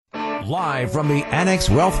Live from the Annex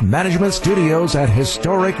Wealth Management Studios at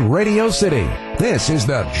historic Radio City, this is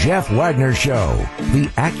the Jeff Wagner Show. The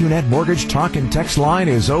AccuNet Mortgage Talk and Text line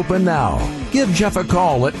is open now. Give Jeff a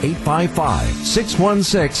call at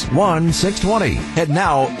 855-616-1620. And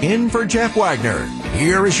now, in for Jeff Wagner,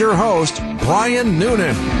 here is your host, Brian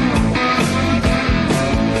Noonan.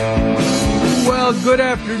 Well, good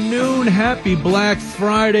afternoon. Happy Black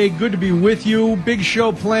Friday. Good to be with you. Big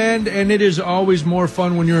show planned, and it is always more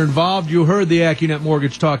fun when you're involved. You heard the AccuNet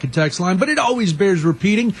Mortgage Talk and Text line, but it always bears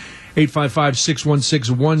repeating.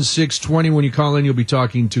 855-616-1620. When you call in, you'll be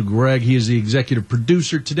talking to Greg. He is the executive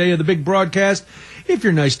producer today of the big broadcast. If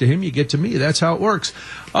you're nice to him, you get to me. That's how it works.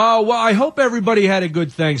 Well, I hope everybody had a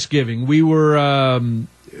good Thanksgiving. We were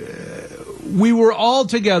all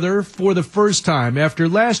together for the first time after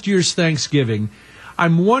last year's Thanksgiving.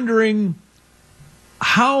 I'm wondering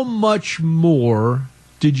how much more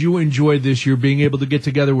did you enjoy this year being able to get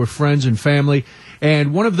together with friends and family?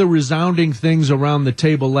 And one of the resounding things around the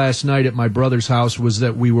table last night at my brother's house was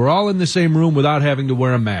that we were all in the same room without having to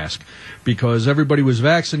wear a mask because everybody was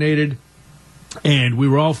vaccinated and we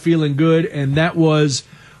were all feeling good. And that was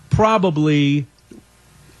probably,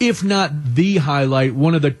 if not the highlight,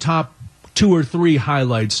 one of the top 2 or 3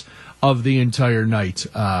 highlights of the entire night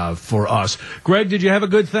for us. Greg, did you have a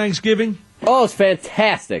good Thanksgiving? Oh, it's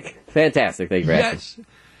fantastic. Fantastic. Thank you for asking. Yes.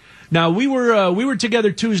 Now, we were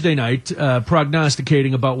together Tuesday night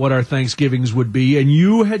prognosticating about what our Thanksgivings would be, and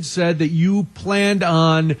you had said that you planned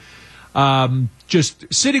on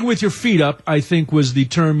just sitting with your feet up, I think was the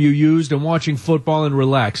term you used, and watching football and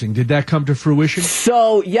relaxing. Did that come to fruition?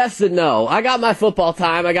 So, yes and no. I got my football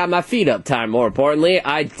time. I got my feet up time, more importantly.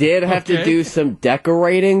 I did have to do some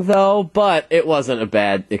decorating, though, but it wasn't a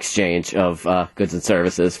bad exchange of goods and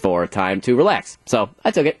services for time to relax. So,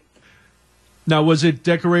 I took it. Now, was it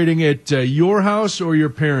decorating at your house or your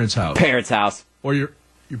parents' house? Parents' house. Or your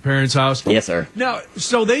parents' house? Yes, sir. Now,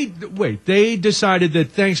 so they decided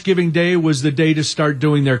that Thanksgiving Day was the day to start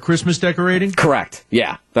doing their Christmas decorating? Correct.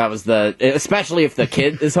 Yeah. That was especially if the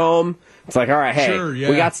kid is home. It's like, all right, hey, sure,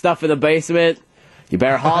 yeah. We got stuff in the basement. You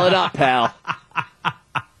better haul it up, pal.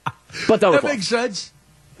 But that makes sense.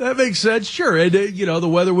 That makes sense. Sure. And, the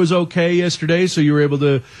weather was okay yesterday, so you were able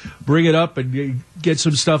to bring it up and get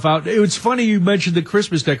some stuff out. It was funny you mentioned the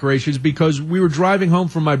Christmas decorations because we were driving home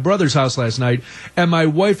from my brother's house last night, and my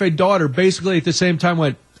wife and daughter basically at the same time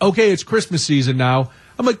went, okay, it's Christmas season now.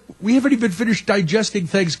 I'm like, we haven't even finished digesting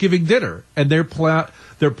Thanksgiving dinner. And they're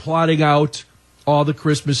plotting out all the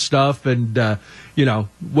Christmas stuff and,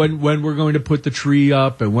 when we're going to put the tree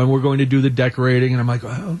up and when we're going to do the decorating. And I'm like,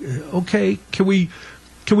 okay, Can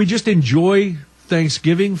we just enjoy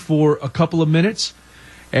Thanksgiving for a couple of minutes?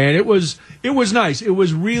 And it was nice. It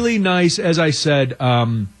was really nice. As I said,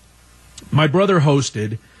 my brother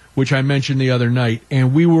hosted, which I mentioned the other night,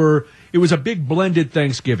 and it was a big blended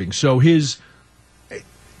Thanksgiving. So his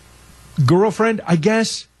girlfriend,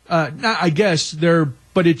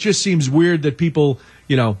 but it just seems weird that people,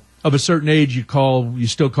 of a certain age, you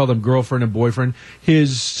still call them girlfriend and boyfriend.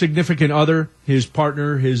 His significant other, his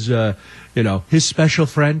partner, his special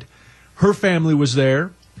friend, her family was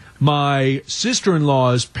there. My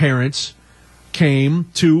sister-in-law's parents came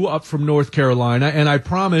too, up from North Carolina, and I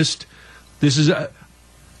promised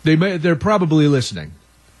they're probably listening.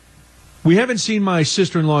 We haven't seen my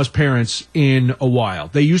sister-in-law's parents in a while.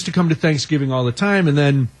 They used to come to Thanksgiving all the time, and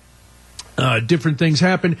then different things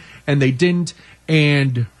happened, and they didn't.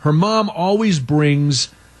 And her mom always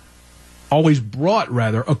brought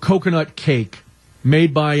a coconut cake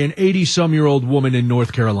made by an 80-some-year-old woman in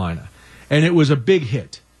North Carolina. And it was a big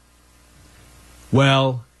hit.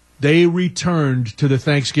 Well, they returned to the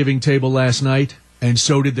Thanksgiving table last night, and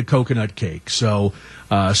so did the coconut cake. So,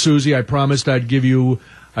 Susie, I promised I'd give you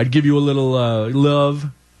a little love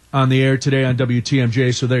on the air today on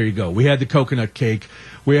WTMJ, so there you go. We had the coconut cake.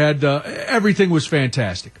 We had everything was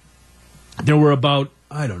fantastic. There were about,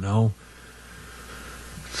 30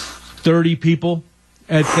 people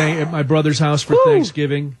at my brother's house for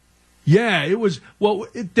Thanksgiving. Yeah, it was. Well,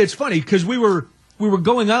 it's funny because we were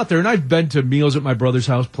going out there, and I've been to meals at my brother's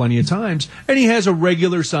house plenty of times, and he has a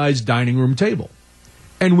regular-sized dining room table.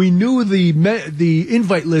 And we knew the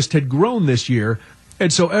invite list had grown this year,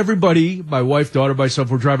 and so everybody, my wife, daughter, myself,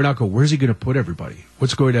 were driving out. Go, where's he going to put everybody?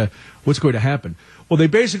 What's going to happen? Well, they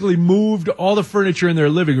basically moved all the furniture in their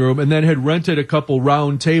living room and then had rented a couple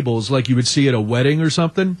round tables like you would see at a wedding or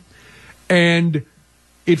something. And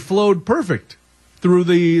it flowed perfect through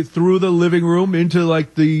the living room into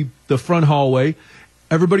like the front hallway.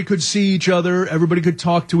 Everybody could see each other. Everybody could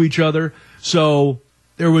talk to each other. So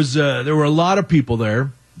there were a lot of people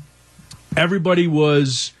there. Everybody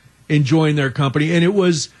was enjoying their company. And it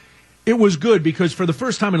was good because for the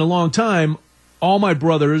first time in a long time, all my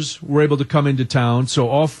brothers were able to come into town. So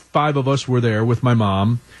all 5 of us were there with my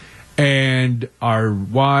mom and our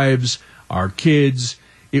wives, our kids.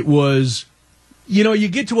 It was, you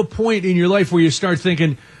get to a point in your life where you start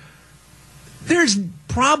thinking, there's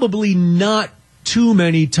probably not too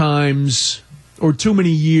many times or too many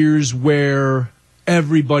years where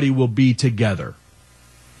everybody will be together,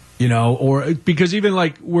 or because even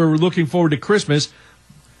like we're looking forward to Christmas, a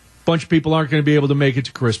bunch of people aren't going to be able to make it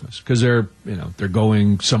to Christmas because they're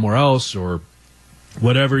going somewhere else or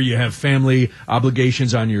whatever. You have family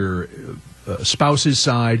obligations on your spouse's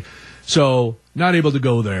side, so not able to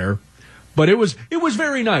go there. But it was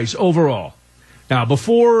very nice overall. Now,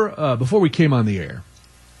 before we came on the air,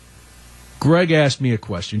 Greg asked me a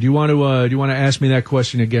question. Do you want to ask me that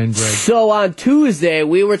question again, Greg? So on Tuesday,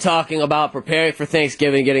 we were talking about preparing for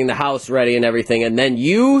Thanksgiving, getting the house ready and everything, and then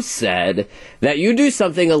you said that you do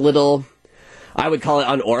something a little, I would call it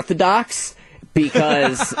unorthodox,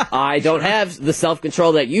 because I don't have the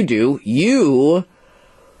self-control that you do. You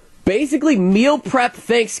basically meal prep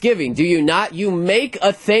Thanksgiving, do you not? You make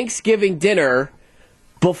a Thanksgiving dinner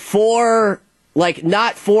before...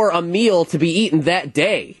 not for a meal to be eaten that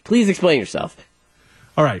day. Please explain yourself.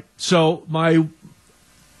 All right. So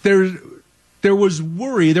there was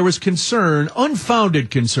worry, there was concern, unfounded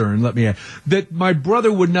concern, let me add, that my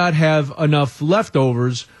brother would not have enough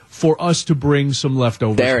leftovers for us to bring some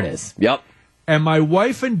leftovers There home. it is. Yep. And my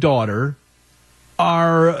wife and daughter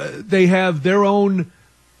they have their own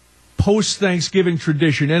post-Thanksgiving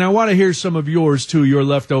tradition, and I want to hear some of yours, too, your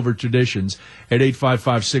leftover traditions, at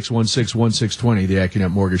 855-616-1620, the AccuNet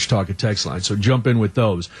Mortgage Talk and Text line. So jump in with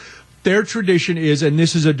those. Their tradition is, and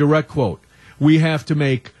this is a direct quote, we have to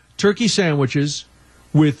make turkey sandwiches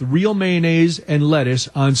with real mayonnaise and lettuce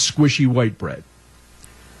on squishy white bread.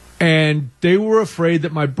 And they were afraid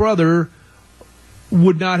that my brother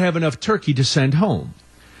would not have enough turkey to send home.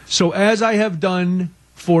 So as I have done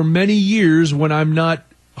for many years when I'm not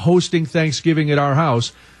hosting Thanksgiving at our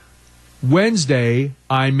house, Wednesday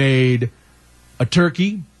I made a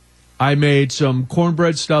turkey, I made some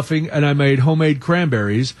cornbread stuffing, and I made homemade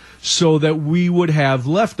cranberries so that we would have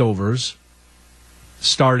leftovers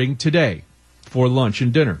starting today for lunch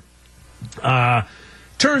and dinner.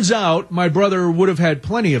 Turns out my brother would have had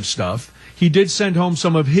plenty of stuff. He did send home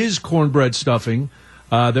some of his cornbread stuffing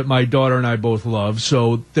that my daughter and I both love,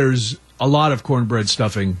 so there's a lot of cornbread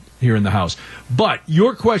stuffing here in the house. But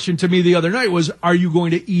your question to me the other night was, are you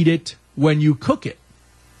going to eat it when you cook it?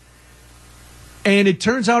 And it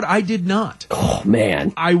turns out I did not. Oh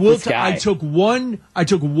man. I took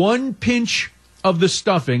one pinch of the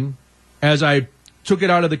stuffing as I took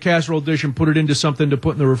it out of the casserole dish and put it into something to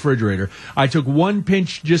put in the refrigerator. I took one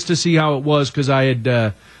pinch just to see how it was because I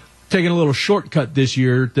had taken a little shortcut this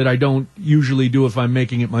year that I don't usually do if I'm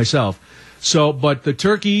making it myself. So, but the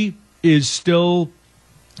turkey is still,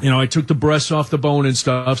 I took the breasts off the bone and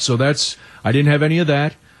stuff, so I didn't have any of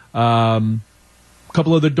that. A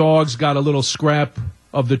couple of the dogs got a little scrap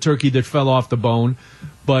of the turkey that fell off the bone,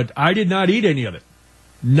 but I did not eat any of it.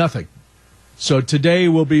 Nothing. So today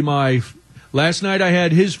will be last night I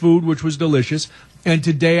had his food, which was delicious, and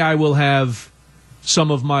today I will have some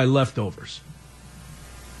of my leftovers.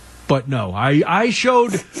 But no, I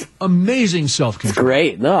showed amazing self-control.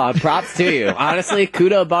 Great. No, props to you. Honestly,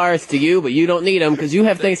 kudos bars to you, but you don't need them because you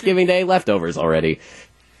have Thanksgiving Day leftovers already.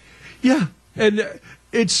 Yeah, and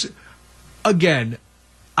it's, again,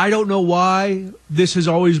 I don't know why this has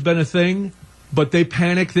always been a thing, but they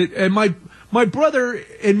panic that, and my brother,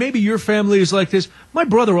 and maybe your family is like this, my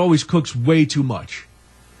brother always cooks way too much.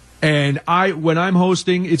 And when I'm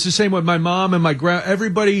hosting, it's the same with my mom and my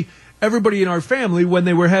everybody in our family, when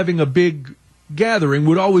they were having a big gathering,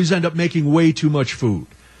 would always end up making way too much food.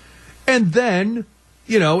 And then,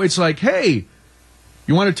 it's like, hey,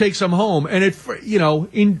 you want to take some home? And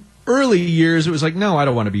in early years, it was like, no, I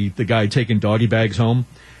don't want to be the guy taking doggy bags home.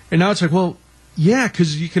 And now it's like, well, yeah,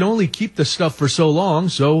 because you can only keep the stuff for so long.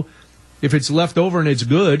 So if it's left over and it's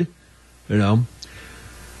good, we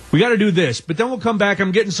got to do this. But then we'll come back.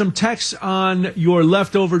 I'm getting some texts on your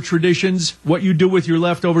leftover traditions, what you do with your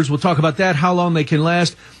leftovers. We'll talk about that, how long they can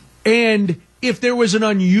last. And if there was an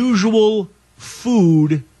unusual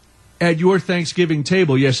food at your Thanksgiving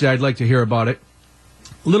table yesterday, I'd like to hear about it.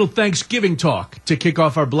 A little Thanksgiving talk to kick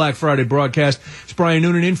off our Black Friday broadcast. It's Brian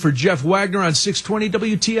Noonan in for Jeff Wagner on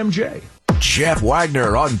 620 WTMJ. Jeff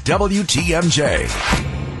Wagner on WTMJ.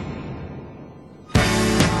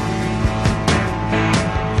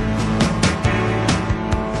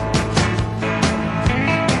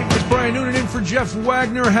 Jeff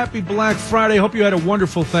Wagner. Happy Black Friday. Hope you had a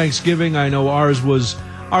wonderful Thanksgiving. I know ours was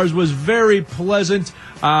very pleasant.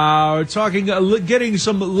 Getting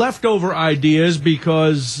some leftover ideas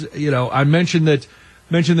because, I mentioned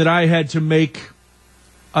that I had to make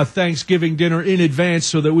a Thanksgiving dinner in advance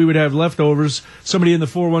so that we would have leftovers. Somebody in the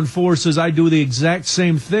 414 says I do the exact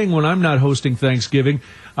same thing when I'm not hosting Thanksgiving.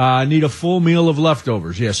 Need a full meal of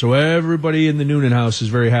leftovers. Yeah, so everybody in the Noonan house is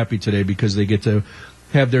very happy today because they get to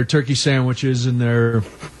have their turkey sandwiches and their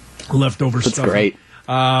leftover stuff. That's great.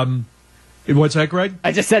 What's that, Greg?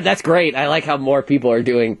 I just said that's great. I like how more people are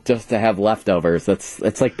doing just to have leftovers. It's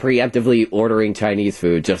like preemptively ordering Chinese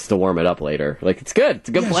food just to warm it up later. Like, it's good. It's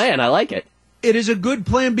a good plan. I like it. It is a good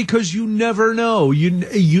plan because you never know. You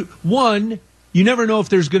never know if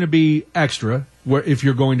there's going to be extra if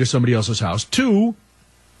you're going to somebody else's house. 2,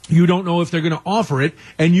 you don't know if they're going to offer it,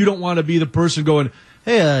 and you don't want to be the person going,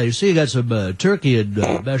 hey, you see you got some turkey and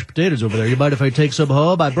mashed potatoes over there. You mind if I take some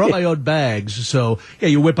home? I brought my own bags. So, yeah,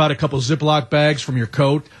 you whip out a couple Ziploc bags from your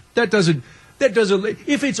coat. That doesn't,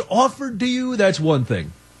 if it's offered to you, that's one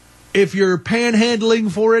thing. If you're panhandling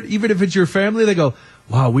for it, even if it's your family, they go,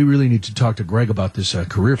 wow, we really need to talk to Greg about this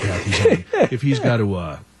career path he's on. If he's got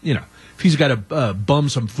to, bum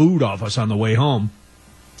some food off us on the way home.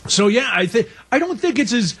 So, yeah, I don't think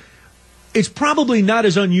it's probably not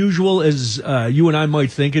as unusual as you and I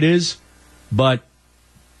might think it is, but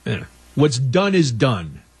what's done is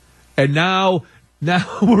done. And now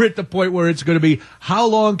we're at the point where it's going to be, how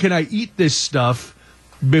long can I eat this stuff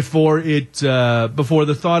before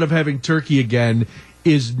the thought of having turkey again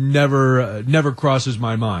is never crosses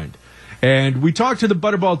my mind. And we talked to the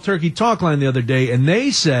Butterball Turkey Talk Line the other day, and they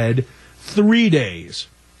said 3 days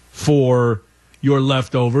for your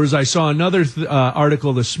leftovers. I saw another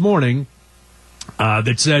article this morning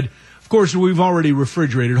that said, of course, we've already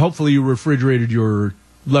refrigerated. Hopefully you refrigerated your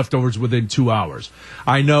leftovers within 2 hours.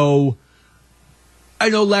 I know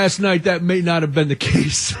last night that may not have been the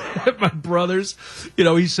case at my brother's.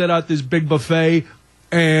 He set out this big buffet,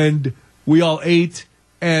 and we all ate,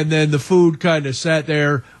 and then the food kind of sat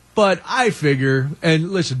there. But I figure,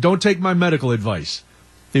 and listen, don't take my medical advice.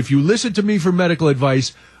 If you listen to me for medical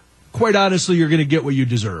advice, quite honestly, you're going to get what you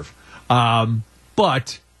deserve.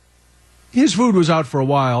 But his food was out for a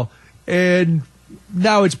while, and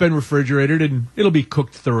now it's been refrigerated, and it'll be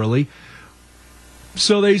cooked thoroughly.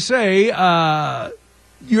 So they say, a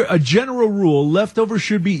general rule, leftovers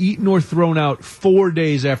should be eaten or thrown out 4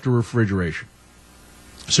 days after refrigeration.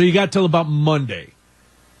 So you got till about Monday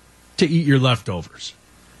to eat your leftovers.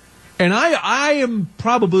 And I am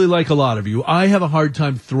probably like a lot of you. I have a hard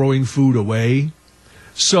time throwing food away.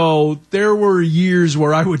 So there were years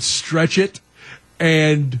where I would stretch it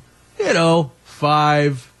and,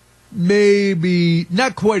 5, maybe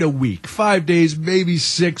not quite a week, 5 days, maybe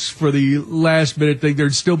 6 for the last minute thing.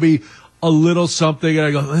 There'd still be a little something. And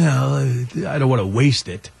I go, well, I don't want to waste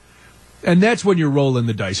it. And that's when you're rolling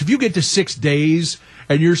the dice. If you get to 6 days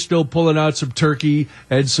and you're still pulling out some turkey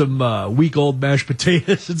and some week-old mashed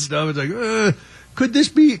potatoes and stuff, it's like, could this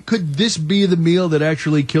be the meal that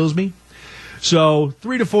actually kills me? So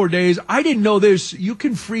 3 to 4 days. I didn't know this. You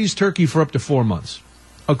can freeze turkey for up to 4 months,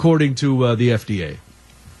 according to the FDA.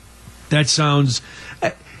 That sounds.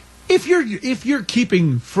 If you're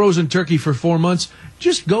keeping frozen turkey for 4 months,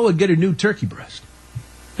 just go and get a new turkey breast,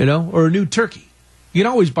 or a new turkey. You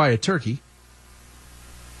can always buy a turkey,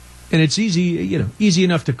 and it's easy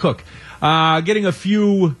enough to cook. Getting a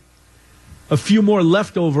few more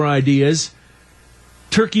leftover ideas.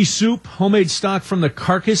 Turkey soup, homemade stock from the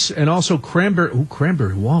carcass, and also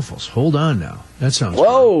cranberry waffles. Hold on now. That sounds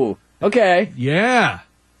Whoa, good. Okay. Yeah.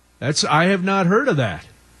 I have not heard of that.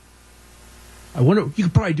 I wonder, you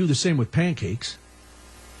could probably do the same with pancakes.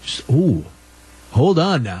 Hold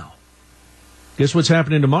on now. Guess what's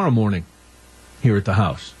happening tomorrow morning here at the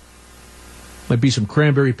house? Might be some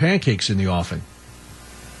cranberry pancakes in the offing.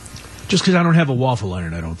 Just because I don't have a waffle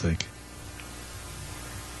iron, I don't think.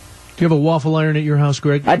 Do you have a waffle iron at your house,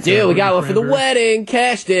 Greg? I do. We got one for the wedding.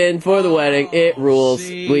 Cashed in for the wedding. It rules.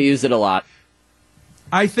 We use it a lot.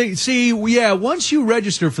 I think. Once you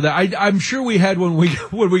register for that, I'm sure we had when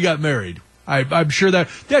we got married. I'm sure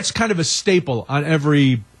that's kind of a staple on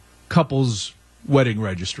every couple's wedding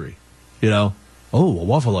registry. A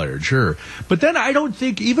waffle iron, sure. But then I don't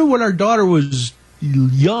think, even when our daughter was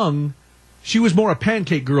young, she was more a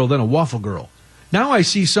pancake girl than a waffle girl. Now I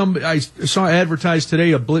saw advertised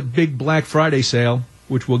today a big Black Friday sale,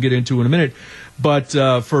 which we'll get into in a minute, but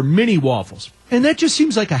for mini waffles. And that just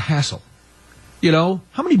seems like a hassle. How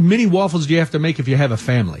many mini waffles do you have to make if you have a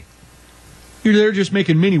family? You're there just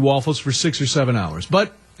making mini waffles for 6 or 7 hours,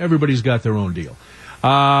 but everybody's got their own deal.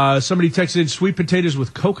 Somebody texted in sweet potatoes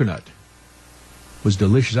with coconut. Was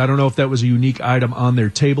delicious. I don't know if that was a unique item on their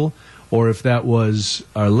table or if that was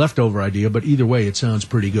a leftover idea, but either way, it sounds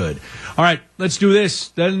pretty good. All right, let's do this.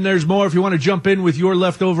 Then there's more. If you want to jump in with your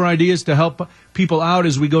leftover ideas to help people out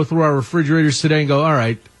as we go through our refrigerators today and go, all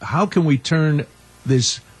right, how can we turn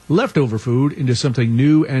this leftover food into something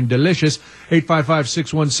new and delicious?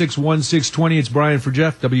 855-616-1620. It's Brian for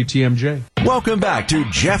Jeff, WTMJ. Welcome back to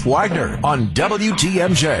Jeff Wagner on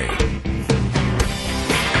WTMJ.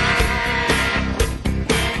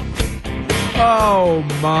 Oh,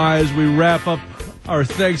 my, as we wrap up our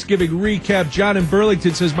Thanksgiving recap, John in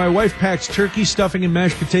Burlington says, my wife packs turkey, stuffing, and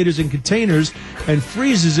mashed potatoes in containers and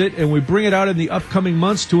freezes it, and we bring it out in the upcoming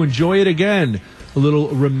months to enjoy it again. A little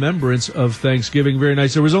remembrance of Thanksgiving. Very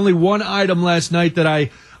nice. There was only one item last night that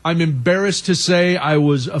I'm embarrassed to say I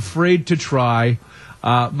was afraid to try.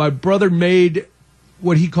 My brother made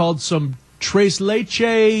what he called some tres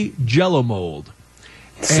leche Jello mold.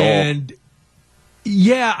 And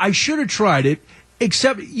yeah, I should have tried it,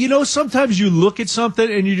 except, sometimes you look at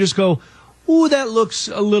something and you just go, ooh, that looks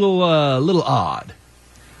a little odd.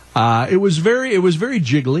 It was very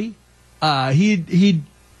jiggly. He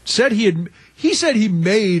said he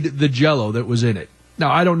made the Jello that was in it.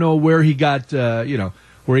 Now, I don't know where he got,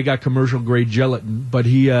 commercial grade gelatin, but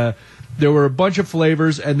there were a bunch of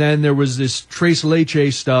flavors, and then there was this tres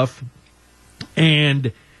leche stuff,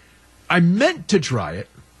 and I meant to try it.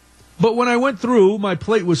 But when I went through, my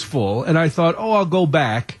plate was full, and I thought, I'll go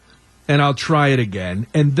back, and I'll try it again.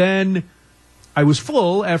 And then I was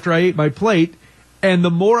full after I ate my plate, and the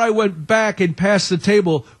more I went back and past the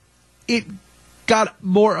table, it got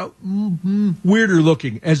more weirder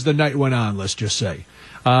looking as the night went on, let's just say.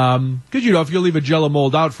 Because, if you leave a Jello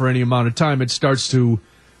mold out for any amount of time, it starts to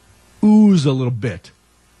ooze a little bit.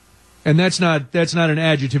 And that's not an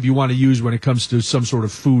adjective you want to use when it comes to some sort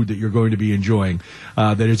of food that you're going to be enjoying,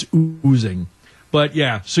 that it's oozing. But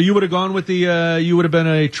yeah, so you would have gone with you would have been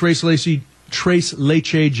a tres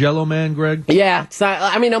leche Jello man, Greg? Yeah, it's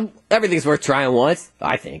not, everything's worth trying once,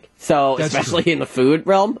 I think. So, that's especially true. In the food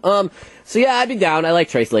realm. So yeah, I'd be down. I like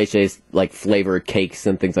tres leches, like flavored cakes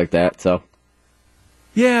and things like that. So.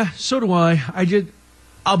 Yeah, so do I.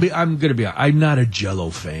 I'm not a Jello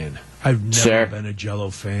fan. I've never been a Jello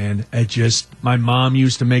fan. My mom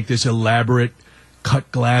used to make this elaborate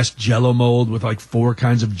cut glass Jello mold with like 4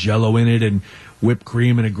 kinds of Jello in it and whipped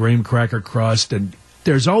cream and a graham cracker crust. And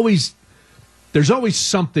there's always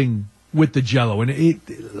something with the Jello, and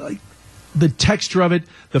like the texture of it,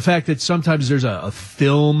 the fact that sometimes there's a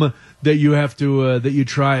film that you have to that you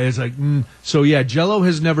try. It's like, so yeah, Jello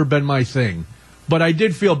has never been my thing. But I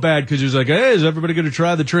did feel bad because he was like, hey, is everybody going to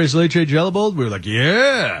try the tres leche Jello mold? We were like,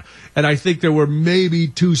 yeah. And I think there were maybe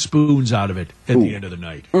 2 spoons out of it at the end of the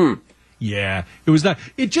night. Yeah. It was not.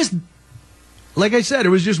 It just, like I said, it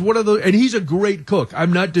was just one of those. And he's a great cook.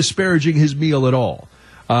 I'm not disparaging his meal at all.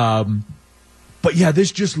 But yeah,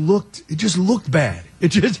 it just looked bad.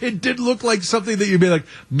 It did look like something that you'd be like,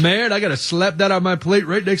 man, I got to slap that on my plate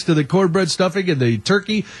right next to the cornbread stuffing and the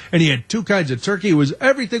turkey. And he had 2 kinds of turkey.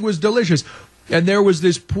 Everything was delicious. And there was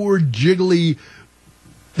this poor jiggly,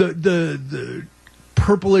 the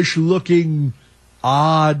purplish looking,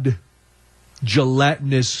 odd,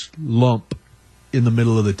 gelatinous lump in the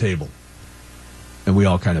middle of the table. And we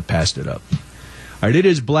all kind of passed it up. All right, it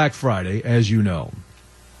is Black Friday, as you know.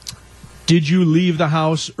 Did you leave the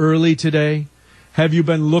house early today? Have you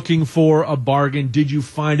been looking for a bargain? Did you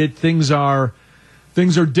find it? Things are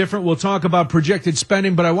different. We'll talk about projected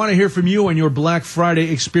spending, but I want to hear from you and your Black Friday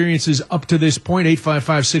experiences up to this point.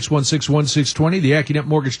 855-616-1620, the AccuNet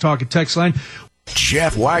Mortgage Talk and Text line.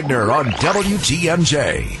 Jeff Wagner on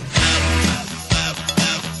WTMJ.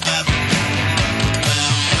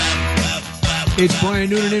 It's Brian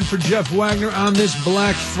Noonan in for Jeff Wagner on this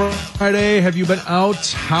Black Friday. Have you been out?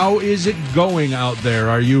 How is it going out there?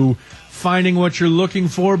 Are you finding what you're looking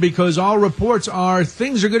for? Because all reports are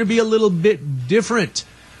things are going to be a little bit different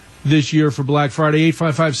this year for Black Friday.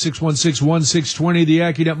 855-616-1620, the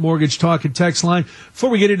AccuNet Mortgage Talk and Text line. Before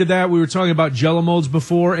we get into that, we were talking about Jello molds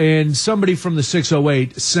before, and somebody from the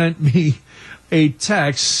 608 sent me a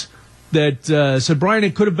text that said, Brian,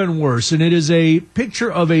 it could have been worse. And it is a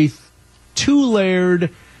picture of a 2-layered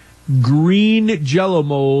green Jello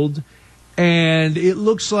mold, and it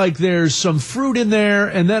looks like there's some fruit in there,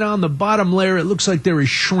 and then on the bottom layer it looks like there is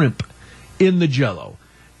shrimp in the Jello.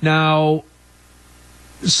 Now,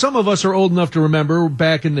 some of us are old enough to remember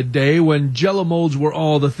back in the day when Jello molds were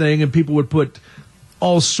all the thing, and people would put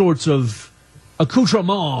all sorts of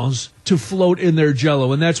accoutrements to float in their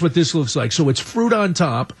Jello, and that's what this looks like. So it's fruit on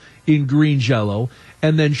top in green Jello,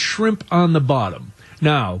 and then shrimp on the bottom.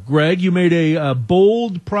 Now, Greg, you made a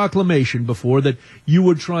bold proclamation before that you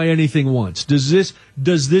would try anything once. Does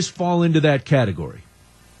this fall into that category?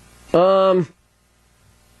 I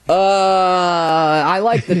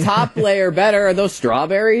like the top layer better. Are those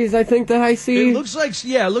strawberries, I think, that I see? It looks like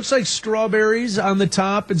strawberries on the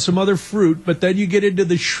top and some other fruit, but then you get into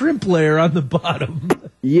the shrimp layer on the bottom.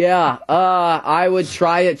 Yeah, I would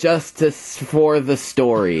try it just for the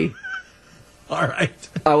story. All right.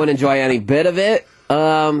 I wouldn't enjoy any bit of it,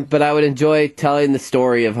 but I would enjoy telling the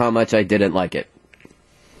story of how much I didn't like it.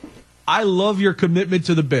 I love your commitment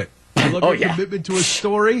to the bit. I love your commitment to a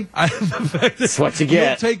story. The fact That's what you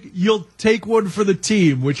get. You'll take one for the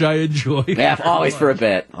team, which I enjoy. Yeah, always for a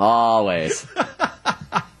bit. Always.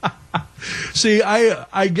 See,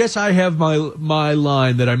 I guess I have my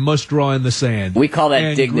line that I must draw in the sand. We call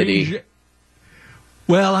that dignity.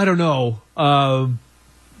 Well, I don't know.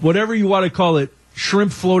 Whatever you want to call it,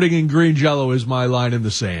 shrimp floating in green jello is my line in the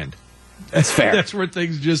sand. That's fair. That's where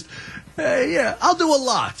things just, yeah, I'll do a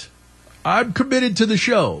lot. I'm committed to the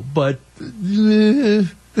show, but I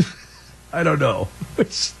don't know. It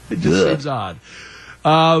just seems odd.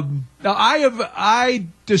 Now, I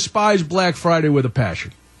despise Black Friday with a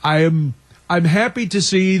passion. I'm happy to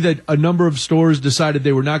see that a number of stores decided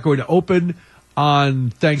they were not going to open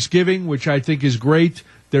on Thanksgiving, which I think is great.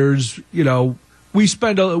 There's, we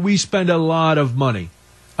spend a lot of money.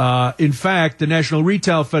 In fact, the National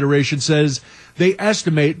Retail Federation says they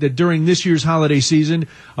estimate that during this year's holiday season,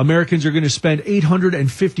 Americans are going to spend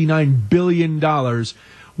 $859 billion,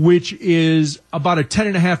 which is about a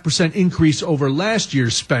 10.5% increase over last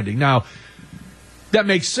year's spending. Now, that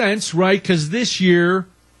makes sense, right? Because last year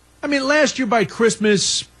by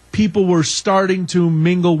Christmas, people were starting to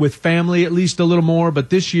mingle with family at least a little more. But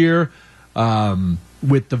this year,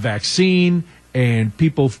 with the vaccine and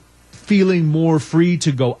people feeling more free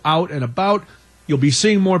to go out and about, you'll be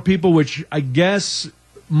seeing more people, which I guess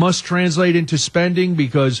must translate into spending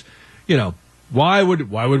because, why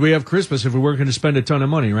would we have Christmas if we weren't going to spend a ton of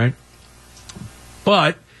money, right?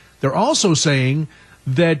 But they're also saying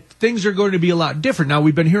that things are going to be a lot different. Now,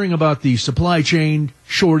 we've been hearing about the supply chain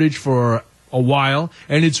shortage for a while,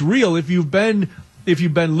 and it's real. If you've been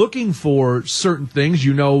looking for certain things,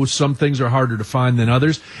 some things are harder to find than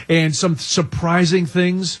others, and some surprising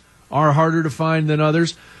things are harder to find than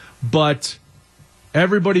others. But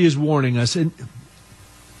everybody is warning us, and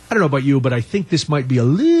I don't know about you, but I think this might be a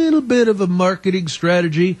little bit of a marketing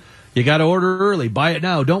strategy. You got to order early. Buy it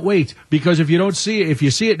now. Don't wait. Because if you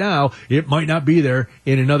see it now, it might not be there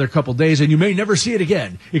in another couple days, and you may never see it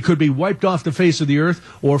again. It could be wiped off the face of the earth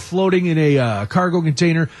or floating in a cargo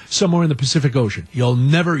container somewhere in the Pacific Ocean. You'll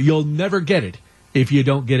never get it if you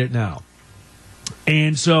don't get it now.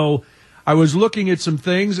 And so I was looking at some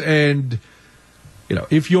things, and,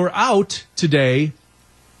 if you're out today,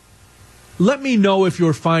 let me know if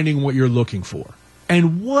you're finding what you're looking for.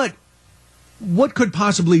 And what could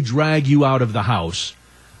possibly drag you out of the house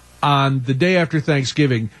on the day after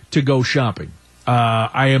Thanksgiving to go shopping?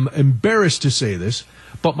 I am embarrassed to say this,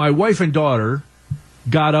 but my wife and daughter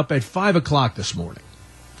got up at 5 o'clock this morning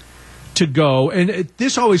to go, and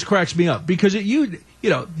this always cracks me up because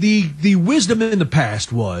the wisdom in the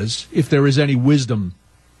past was, if there is any wisdom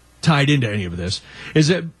tied into any of this, is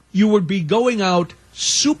that you would be going out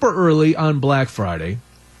super early on Black Friday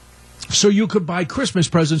so you could buy Christmas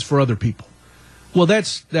presents for other people. Well,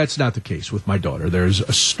 that's not the case with my daughter. There's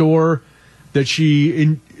a store that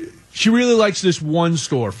she really likes, this one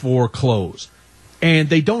store for clothes. And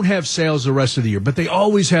they don't have sales the rest of the year, but they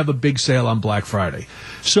always have a big sale on Black Friday.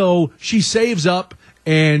 So she saves up,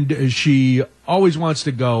 and she always wants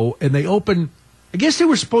to go. And they open, I guess they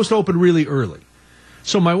were supposed to open really early.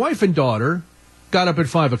 So my wife and daughter got up at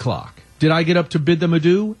 5 o'clock. Did I get up to bid them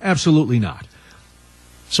adieu? Absolutely not.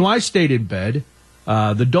 So I stayed in bed.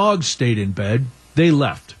 The dogs stayed in bed. They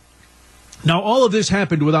left. Now, all of this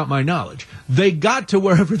happened without my knowledge. They got to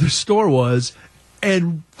wherever the store was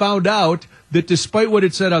and found out that despite what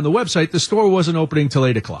it said on the website, the store wasn't opening till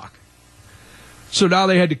 8 o'clock. So now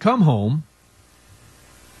they had to come home,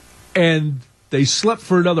 and they slept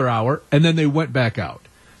for another hour, and then they went back out.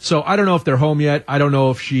 So I don't know if they're home yet. I don't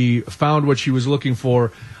know if she found what she was looking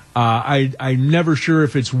for. I'm never sure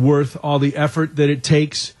if it's worth all the effort that it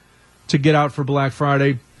takes to get out for Black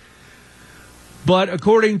Friday. But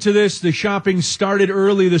according to this, the shopping started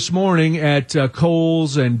early this morning at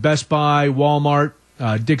Kohl's and Best Buy, Walmart,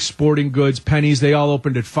 Dick's Sporting Goods, Penny's. They all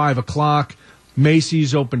opened at 5 o'clock.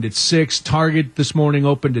 Macy's opened at 6. Target this morning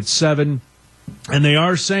opened at 7. And they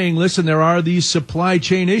are saying, listen, there are these supply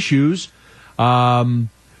chain issues.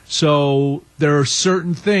 So there are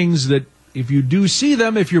certain things that if you do see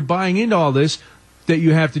them, if you're buying into all this, that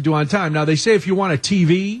you have to do on time. Now, they say if you want a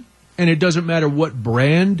TV, and it doesn't matter what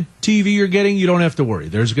brand TV you're getting, you don't have to worry.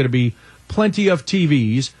 There's going to be plenty of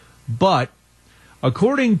TVs, but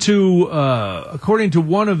according to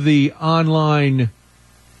one of the online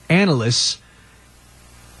analysts,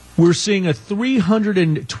 we're seeing a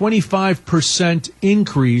 325%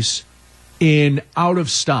 increase in out of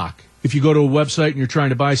stock. If you go to a website and you're trying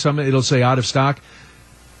to buy something, it'll say out of stock.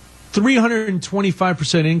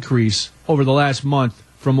 325% increase over the last month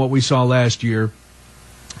from what we saw last year.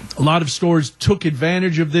 A lot of stores took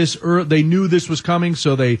advantage of this. They knew this was coming,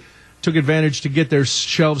 so they took advantage to get their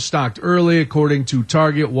shelves stocked early, according to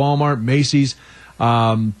Target, Walmart, Macy's.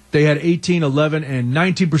 They had 18, 11, and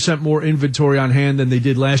 19% more inventory on hand than they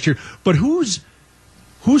did last year. But who's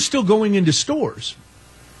still going into stores?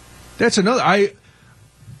 That's another.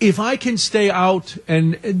 If I can stay out,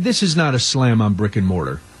 and this is not a slam on brick and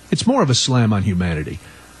mortar, it's more of a slam on humanity.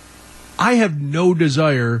 I have no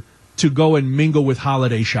desire to go and mingle with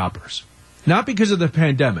holiday shoppers. Not because of the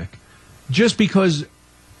pandemic, just because,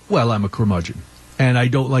 well, I'm a curmudgeon, and I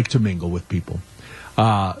don't like to mingle with people.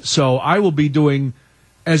 So I will be doing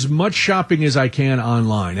as much shopping as I can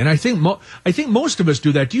online, and I think most of us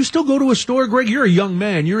do that. Do you still go to a store, Greg? You're a young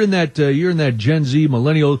man. You're in that Gen Z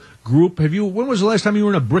millennial group. When was the last time you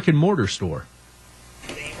were in a brick and mortar store?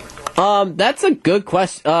 That's a good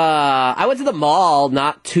question. I went to the mall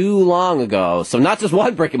not too long ago, so not just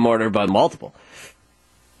one brick and mortar, but multiple.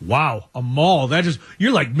 Wow, a mall.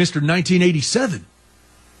 You're like Mr. 1987.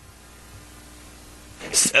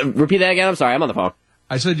 Repeat that again. I'm sorry, I'm on the phone.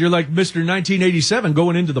 I said you're like Mr. 1987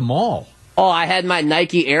 going into the mall. Oh, I had my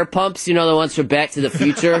Nike Air Pumps, the ones from Back to the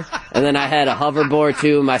Future. And then I had a hoverboard,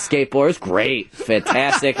 too, my skateboard. It was great.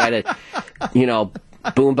 Fantastic. I had a,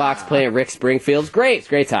 boombox playing Rick Springfield's. Great. It's a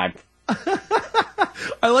great time.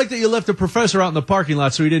 I like that you left the professor out in the parking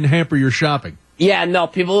lot so he didn't hamper your shopping. Yeah, no,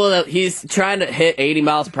 he's trying to hit 80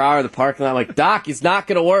 miles per hour in the parking lot. I'm like, Doc, it's not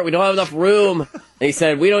going to work. We don't have enough room. And he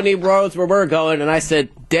said, we don't need roads where we're going. And I said,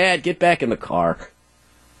 Dad, get back in the car.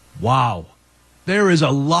 Wow. There is a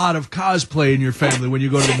lot of cosplay in your family when you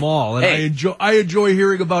go to the mall, and hey, I enjoy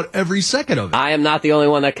hearing about every second of it. I am not the only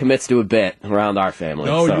one that commits to a bit around our family.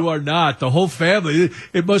 No, so. You are not. The whole family.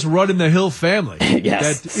 It must run in the Hill family.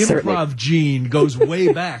 Yes, that improv certainly. Gene goes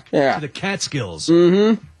way back to the Catskills.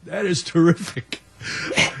 Mm-hmm. That is terrific.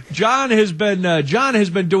 John has been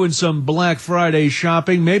doing some Black Friday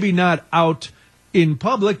shopping, maybe not out in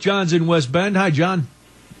public. John's in West Bend. Hi, John.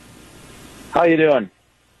 How you doing?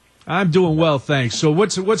 I'm doing well, thanks. So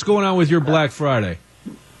what's going on with your Black Friday?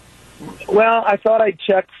 Well, I thought I'd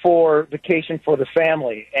check for vacation for the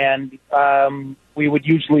family, and we would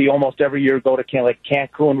usually almost every year go to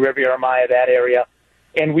Cancun, Riviera Maya, that area,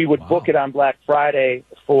 and we would book it on Black Friday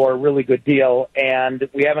for a really good deal, and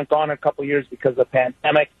we haven't gone in a couple of years because of the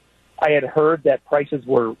pandemic. I had heard that prices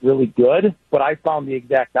were really good, but I found the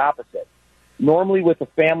exact opposite. Normally, with a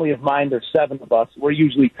family of mine, there's 7 of us. We're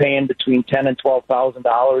usually paying between $10,000 and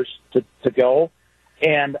 $12,000 to go,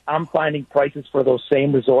 and I'm finding prices for those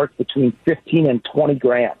same resorts between $15,000 and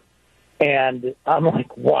 $20,000, and I'm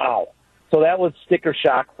like, wow. So that was sticker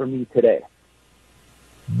shock for me today.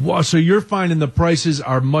 Wow! So you're finding the prices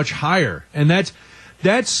are much higher, and that's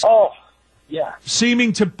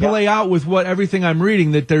seeming to play out with what everything I'm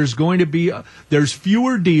reading, that there's going to be there's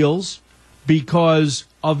fewer deals because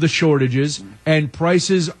of the shortages, and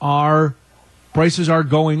prices are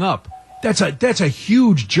going up. That's a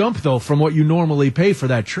huge jump, though, from what you normally pay for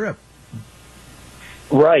that trip.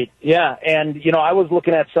 Right, yeah. And, I was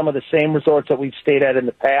looking at some of the same resorts that we've stayed at in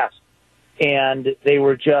the past, and they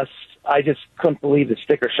were I just couldn't believe the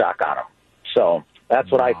sticker shock on them. So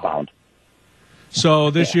that's what I found.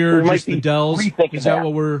 So this year, just the Dells, is that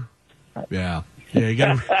what we're... Yeah, you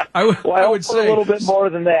got I would say... a little bit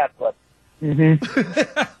more than that, but...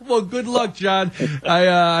 Mm-hmm. Well, good luck, John.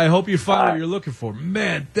 I hope you find what you're looking for.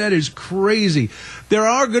 Man, that is crazy. There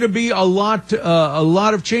are going to be a lot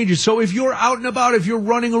of changes. So if you're out and about, if you're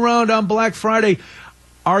running around on Black Friday,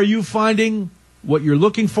 are you finding what you're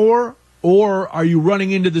looking for, or are you running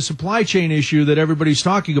into the supply chain issue that everybody's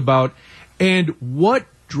talking about? And what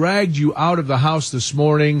dragged you out of the house this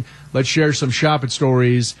morning? Let's share some shopping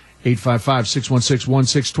stories.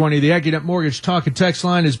 855-616-1620. The AccuNet Mortgage Talk and Text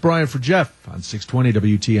line is Brian for Jeff on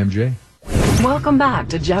 620 WTMJ. Welcome back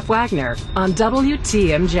to Jeff Wagner on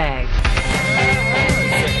WTMJ.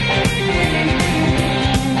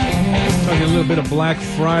 Talking a little bit of Black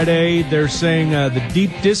Friday. They're saying the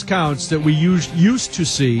deep discounts that we used to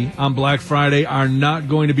see on Black Friday are not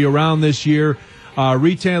going to be around this year.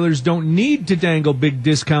 Retailers don't need to dangle big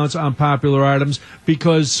discounts on popular items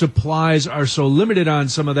because supplies are so limited on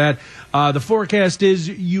some of that. The forecast is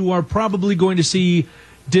you are probably going to see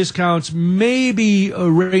discounts maybe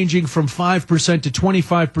ranging from 5% to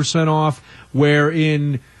 25% off, where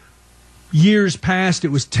in years past it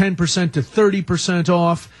was 10% to 30%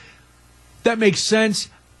 off. That makes sense.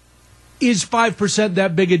 Is 5%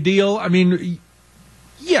 that big a deal? I mean,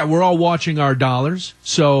 yeah, we're all watching our dollars,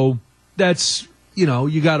 so that's,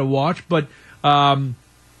 you got to watch, but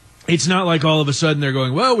it's not like all of a sudden they're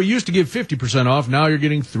going, well, we used to give 50% off, now you're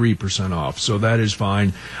getting 3% off, so that is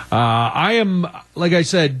fine. I am, like I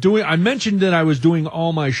said, I mentioned that I was doing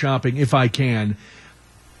all my shopping, if I can,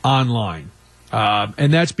 online,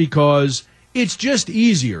 and that's because it's just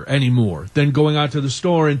easier anymore than going out to the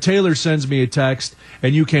store. And Taylor sends me a text,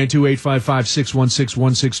 and you can too,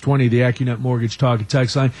 855-616-1620, the AccuNet Mortgage Talk and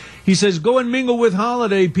Text line. He says, go and mingle with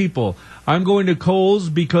holiday people. I'm going to Kohl's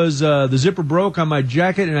because the zipper broke on my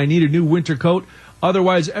jacket and I need a new winter coat.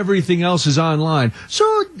 Otherwise, everything else is online. So,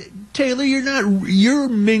 Taylor, you're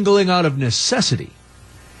mingling out of necessity.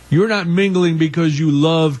 You're not mingling because you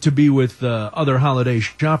love to be with other holiday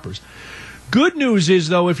shoppers. Good news is,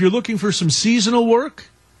 though, if you're looking for some seasonal work,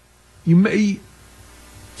 it's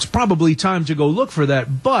probably time to go look for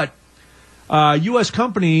that. But U.S.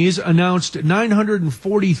 companies announced more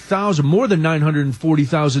than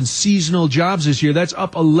 940,000 seasonal jobs this year. That's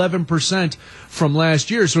up 11% from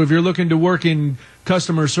last year. So if you're looking to work in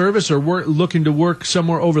customer service or looking to work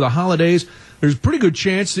somewhere over the holidays, there's a pretty good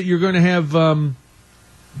chance that you're going to have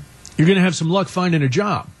some luck finding a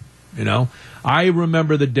job. I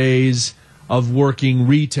remember the days of working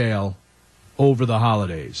retail over the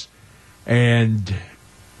holidays. And,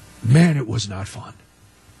 man, it was not fun.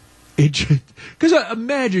 Because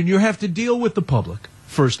imagine you have to deal with the public,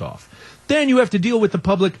 first off. Then you have to deal with the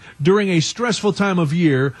public during a stressful time of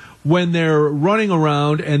year when they're running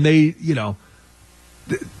around and they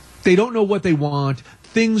don't know what they want.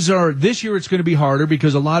 This year it's going to be harder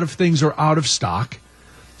because a lot of things are out of stock.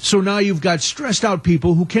 So now you've got stressed out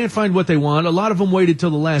people who can't find what they want. A lot of them waited till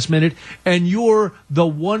the last minute, and you're the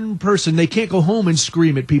one person. They can't go home and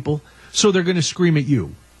scream at people, so they're going to scream at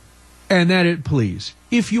you. And please,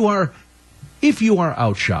 if you are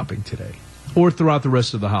out shopping today or throughout the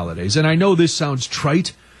rest of the holidays, and I know this sounds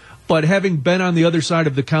trite, but having been on the other side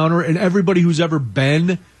of the counter, and everybody who's ever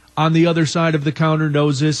been on the other side of the counter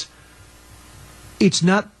knows this, it's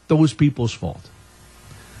not those people's fault.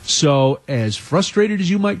 So, as frustrated as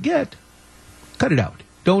you might get, cut it out.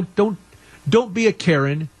 Don't be a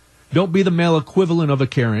Karen. Don't be the male equivalent of a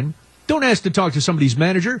Karen. Don't ask to talk to somebody's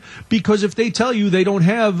manager, because if they tell you they don't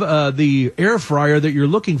have the air fryer that you're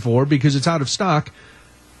looking for because it's out of stock,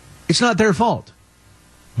 it's not their fault.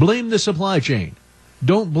 Blame the supply chain.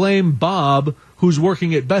 Don't blame Bob, who's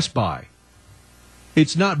working at Best Buy.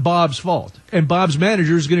 It's not Bob's fault. And Bob's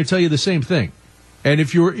manager is going to tell you the same thing. And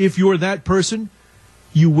if you're that person,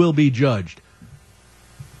 you will be judged.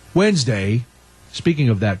 Wednesday, speaking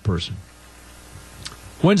of that person,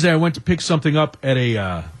 Wednesday I went to pick something up at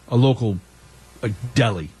a local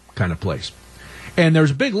deli kind of place. And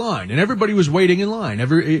there's a big line, and everybody was waiting in line.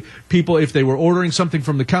 People, if they were ordering something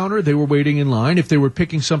from the counter, they were waiting in line. If they were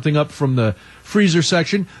picking something up from the freezer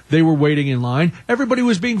section, they were waiting in line. Everybody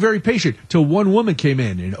was being very patient till one woman came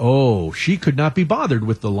in, and she could not be bothered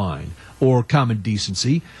with the line or common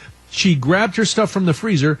decency. She grabbed her stuff from the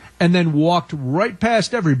freezer and then walked right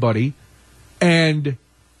past everybody and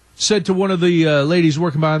said to one of the ladies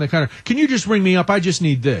working behind the counter, "Can you just ring me up? I just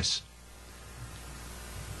need this."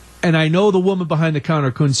 And I know the woman behind the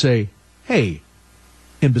counter couldn't say, "Hey,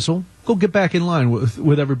 imbecile, go get back in line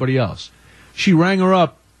with everybody else." She rang her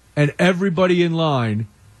up, and everybody in line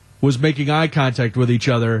was making eye contact with each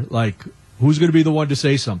other like, who's going to be the one to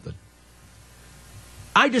say something?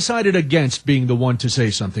 I decided against being the one to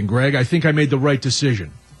say something, Greg. I think I made the right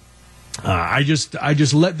decision. I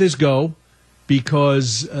just let this go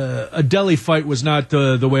because a deli fight was not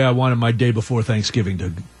the way I wanted my day before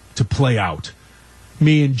Thanksgiving to play out.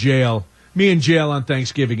 Me in jail on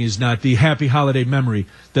Thanksgiving is not the happy holiday memory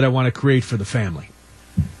that I want to create for the family.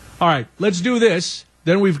 All right, let's do this.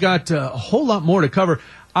 Then we've got a whole lot more to cover.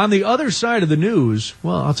 On the other side of the news,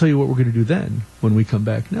 well, I'll tell you what we're going to do then when we come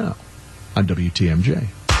back now on WTMJ.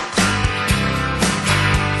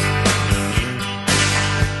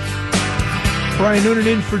 Brian Noonan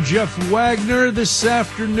in for Jeff Wagner this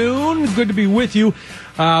afternoon. Good to be with you.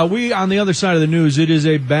 On the other side of the news, it is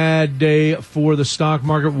a bad day for the stock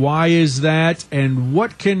market. Why is that, and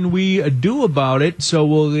what can we do about it? So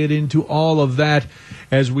we'll get into all of that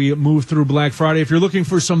as we move through Black Friday. If you're looking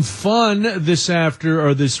for some fun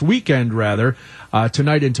this weekend,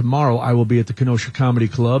 tonight and tomorrow, I will be at the Kenosha Comedy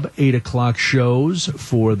Club, 8 o'clock shows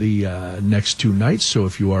for the next 2 nights. So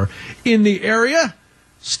if you are in the area,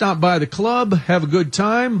 stop by the club, have a good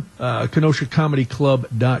time.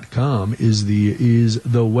 KenoshaComedyClub.com is the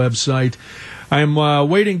website. I'm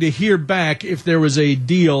waiting to hear back if there was a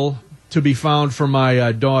deal to be found for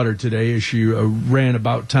my daughter today as she ran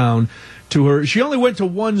about town to her. She only went to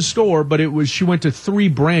one store, but she went to 3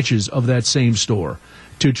 branches of that same store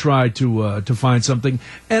to try to find something.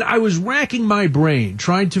 And I was racking my brain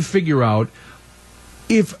trying to figure out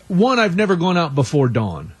if, one, I've never gone out before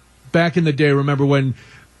dawn. Back in the day, remember when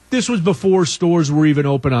this was before stores were even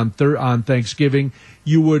open on Thanksgiving,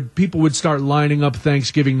 people would start lining up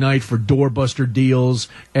Thanksgiving night for doorbuster deals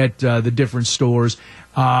at the different stores.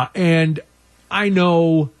 And I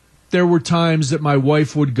know there were times that my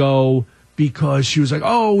wife would go because she was like,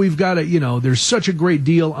 oh, we've got there's such a great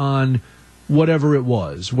deal on whatever it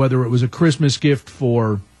was, whether it was a Christmas gift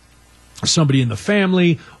for somebody in the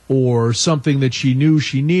family or something that she knew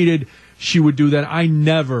she needed, she would do that. I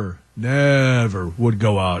never would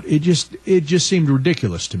go out. It just seemed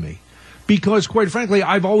ridiculous to me because, quite frankly,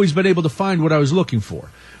 I've always been able to find what I was looking for.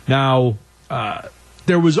 Now,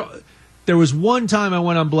 there was one time I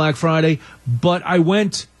went on Black Friday, but I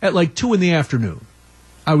went at like 2 in the afternoon.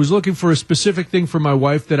 I was looking for a specific thing for my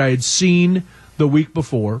wife that I had seen the week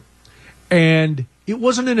before, and it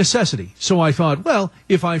wasn't a necessity. So I thought, well,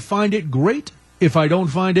 if I find it, great. If I don't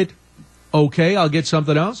find it, okay, I'll get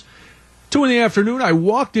something else. 2 in the afternoon, I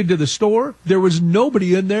walked into the store. There was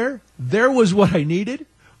nobody in there. There was what I needed.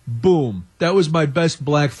 Boom. That was my best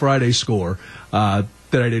Black Friday score that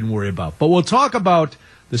I didn't worry about. But we'll talk about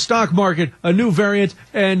the stock market, a new variant,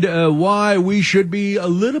 and why we should be a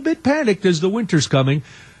little bit panicked as the winter's coming.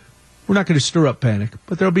 We're not going to stir up panic,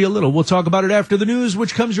 but there'll be a little. We'll talk about it after the news,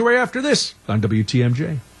 which comes your way after this on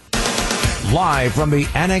WTMJ. Live from the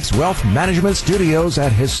Annex Wealth Management Studios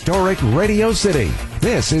at historic Radio City,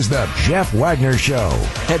 this is the Jeff Wagner Show.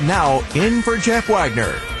 And now, in for Jeff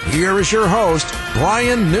Wagner, here is your host,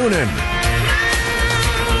 Brian Noonan.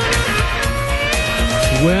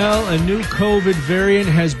 Well, a new COVID variant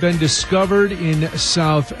has been discovered in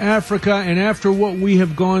South Africa, and after what we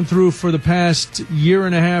have gone through for the past year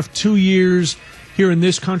and a half, 2 years here in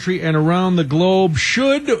this country and around the globe,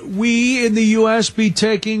 should we in the U.S. be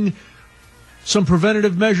taking some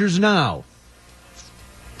preventative measures now?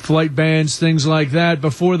 Flight bans, things like that,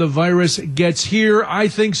 before the virus gets here? I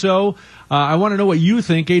think so. I want to know what you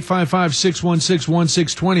think.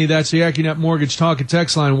 855-616-1620. That's the AccuNet Mortgage Talk and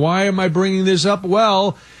Text line. Why am I bringing this up?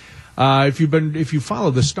 Well, if you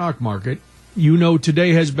follow the stock market, you know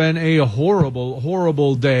today has been a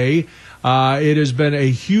horrible day. It has been a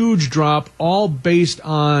huge drop, all based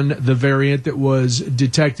on the variant that was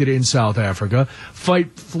detected in South Africa.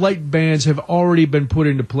 Flight bans have already been put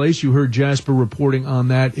into place. You heard Jasper reporting on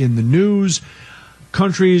that in the news.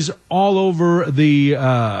 Countries all over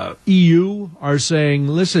the EU are saying,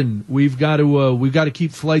 "Listen, we've got to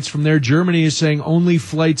keep flights from there." Germany is saying only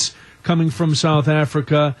flights coming from South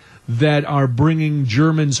Africa that are bringing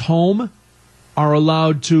Germans home are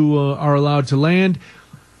allowed to land.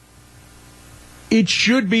 We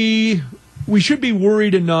should be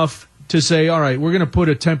worried enough to say, all right, we're going to put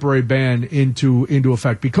a temporary ban into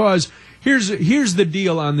effect, because here's the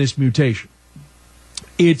deal on this mutation.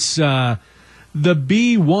 It's the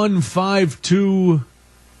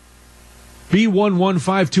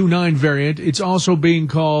B11529 variant. It's also being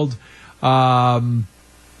called.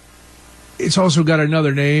 It's also got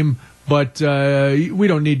another name, but we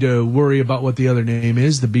don't need to worry about what the other name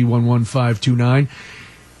is. The B11529.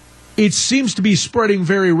 It seems to be spreading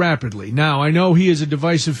very rapidly. Now, I know he is a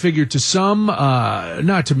divisive figure to some,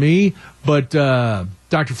 not to me, but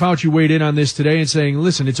Dr. Fauci weighed in on this today and saying,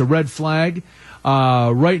 listen, it's a red flag.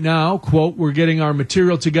 Right now, quote, we're getting our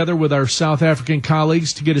material together with our South African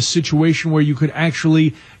colleagues to get a situation where you could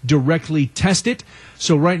actually directly test it.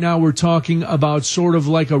 So right now we're talking about sort of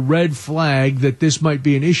like a red flag that this might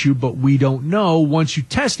be an issue, but we don't know. Once you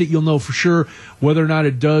test it, you'll know for sure whether or not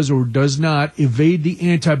it does or does not evade the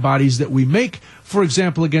antibodies that we make, for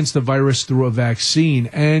example, against the virus through a vaccine,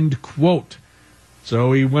 end quote.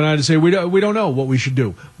 So he went on to say, we don't know what we should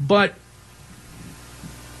do. But,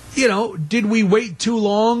 you know, did we wait too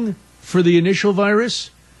long for the initial virus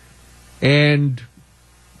and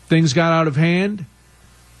things got out of hand?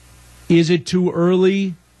 Is it too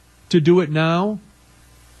early to do it now?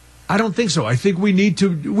 I don't think so. I think we need to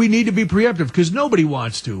be preemptive, because nobody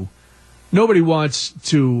wants to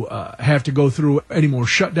have to go through any more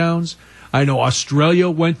shutdowns. I know Australia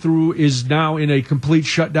is now in a complete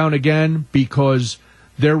shutdown again because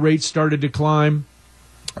their rates started to climb.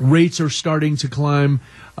 Rates are starting to climb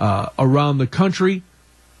around the country.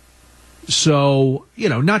 So,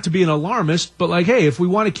 not to be an alarmist, but like, hey, if we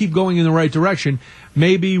want to keep going in the right direction,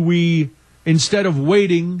 maybe we, instead of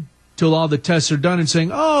waiting till all the tests are done and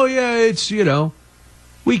saying, oh, yeah, it's,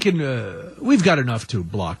 we've got enough to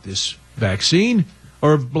block this vaccine,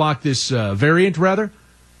 or block this variant, rather.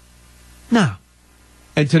 No.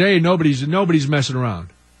 And today, nobody's messing around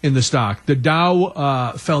in the stock. The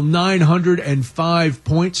Dow fell 905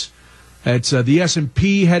 points. That's the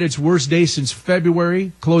S&P had its worst day since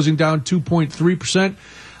February, closing down 2.3%.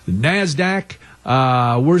 The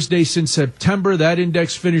NASDAQ, worst day since September. That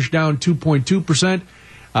index finished down 2.2%.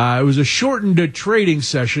 It was a shortened trading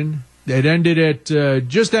session. It ended at,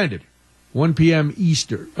 just ended, 1 p.m.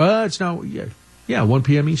 Eastern. It's now, 1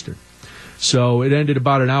 p.m. Eastern. So it ended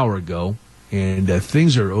about an hour ago. And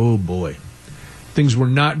things are, oh boy, things were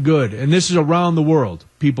not good. And this is around the world.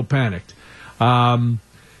 People panicked.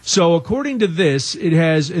 So according to this, it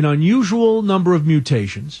has an unusual number of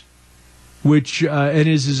mutations, which and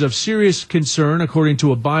is of serious concern, according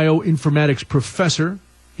to a bioinformatics professor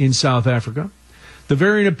in South Africa. The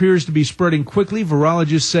variant appears to be spreading quickly.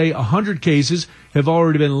 Virologists say 100 cases have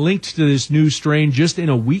already been linked to this new strain just in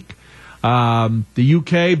a week. The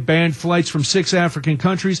UK banned flights from 6 African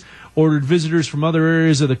countries, ordered visitors from other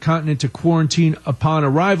areas of the continent to quarantine upon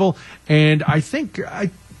arrival, and I think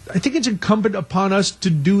it's incumbent upon us to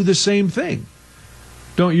do the same thing.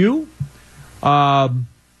 Don't you?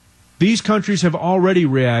 These countries have already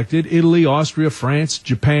reacted. Italy, Austria, France,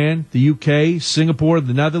 Japan, the UK, Singapore,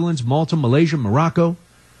 the Netherlands, Malta, Malaysia, Morocco.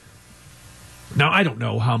 Now, I don't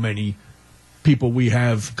know how many people we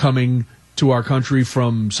have coming to our country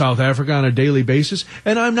from South Africa on a daily basis,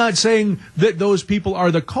 and I'm not saying that those people are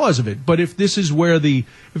the cause of it, but if this is where the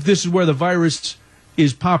virus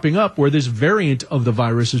is popping up, where this variant of the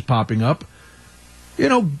virus is popping up,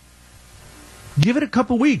 give it a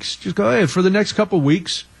couple weeks. Just go ahead. For the next couple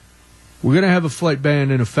weeks, we're going to have a flight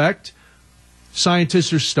ban in effect.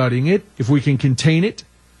 Scientists are studying it. If we can contain it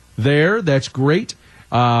there, that's great.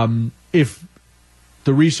 If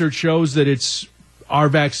the research shows that our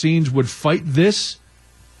vaccines would fight this,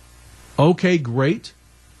 okay, great.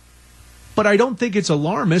 But I don't think it's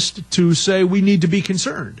alarmist to say we need to be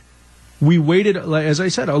concerned. We waited, as I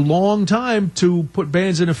said, a long time to put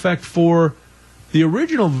bans in effect for the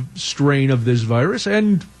original strain of this virus,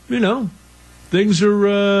 and, things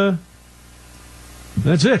are,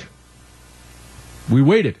 that's it. We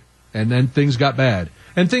waited, and then things got bad.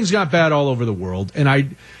 And things got bad all over the world,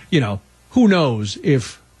 and who knows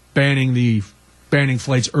if banning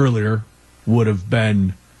flights earlier would have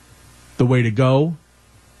been the way to go.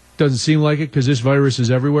 Doesn't seem like it because this virus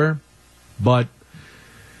is everywhere. But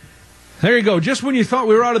there you go. Just when you thought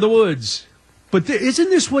we were out of the woods. But isn't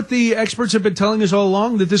this what the experts have been telling us all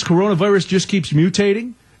along, that this coronavirus just keeps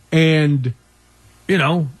mutating? And,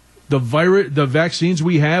 the vaccines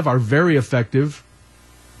we have are very effective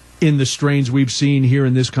in the strains we've seen here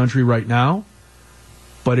in this country right now.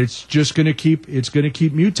 But it's just going to keep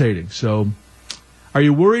mutating. So are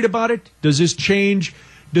you worried about it? Does this change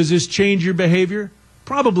your behavior?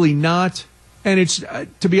 Probably not. And it's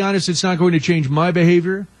to be honest, it's not going to change my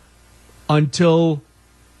behavior until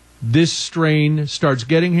this strain starts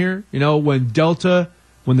getting here. When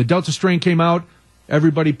the Delta strain came out,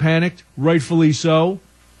 everybody panicked, rightfully so.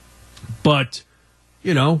 But,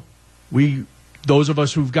 those of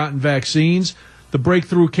us who've gotten vaccines, the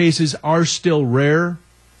breakthrough cases are still rare.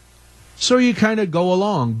 So you kind of go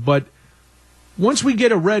along. But once we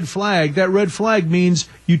get a red flag, that red flag means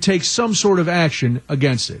you take some sort of action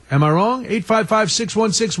against it. Am I wrong?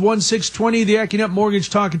 855-616-1620, the AccuNet Mortgage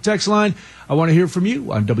Talk and Text line. I want to hear from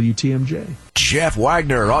you on WTMJ. Jeff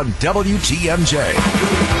Wagner on WTMJ.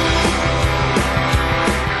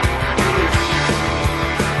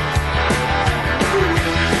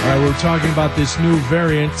 All right, we're talking about this new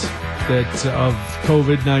variant of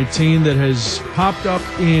COVID-19 that has popped up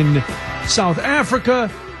in South Africa.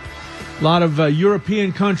 A lot of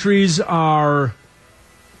European countries are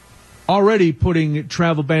already putting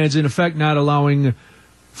travel bans in effect, not allowing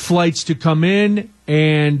flights to come in.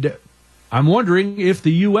 And I'm wondering if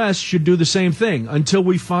the U.S. should do the same thing until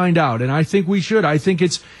we find out. And I think we should. I think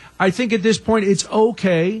at this point it's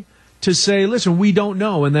okay to say, listen, we don't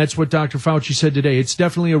know. And that's what Dr. Fauci said today. It's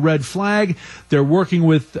definitely a red flag. They're working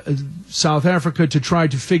with South Africa to try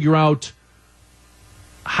to figure out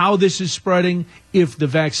how this is spreading, if the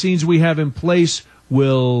vaccines we have in place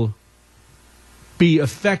will be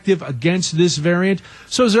effective against this variant.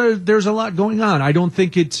 So there's a lot going on. I don't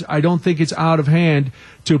think it's out of hand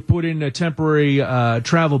to put in a temporary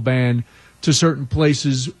travel ban to certain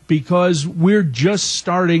places, because we're just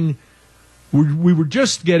starting. We were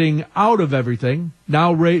just getting out of everything.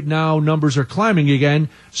 Now numbers are climbing again.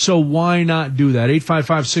 So why not do that?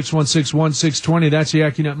 855-616-1620. That's the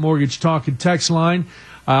AccuNet Mortgage Talk and Text line.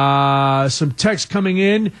 Some text coming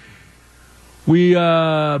in. We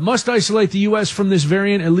must isolate the U.S. from this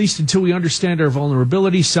variant, at least until we understand our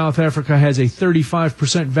vulnerability. South Africa has a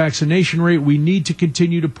 35% vaccination rate. We need to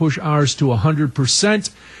continue to push ours to 100%.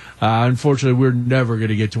 Unfortunately, we're never going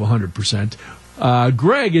to get to 100%.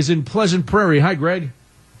 Greg is in Pleasant Prairie. Hi, Greg.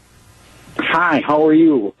 Hi, how are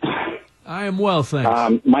you? I am well, thanks.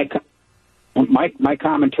 My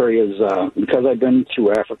commentary is because I've been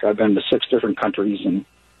to Africa. I've been to 6 different countries, and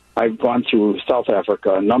I've gone through South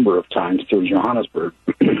Africa a number of times through Johannesburg.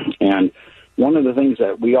 And one of the things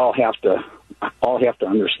that we all have to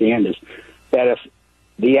understand is that if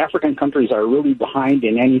the African countries are really behind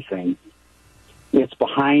in anything, it's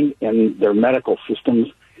behind in their medical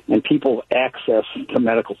systems and people's access to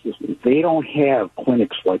medical systems. They don't have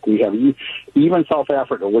clinics like we have. Even South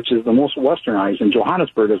Africa, which is the most westernized, and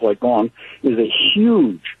Johannesburg is is a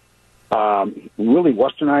huge, really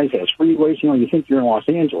westernized, has freeways. You think you're in Los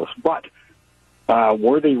Angeles. But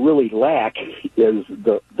where they really lack is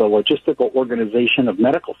the logistical organization of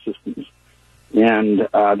medical systems. And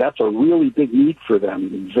that's a really big need for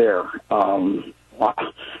them there.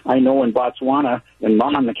 I know in Botswana, in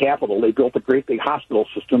Noonan, the capital, they built a great big hospital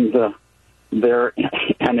system there,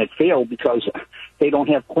 and it failed because they don't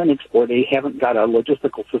have clinics or they haven't got a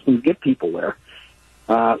logistical system to get people there.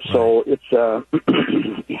 So it's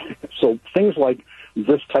so things like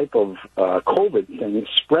this type of COVID thing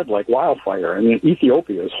spread like wildfire. I mean,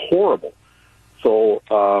 Ethiopia is horrible. So,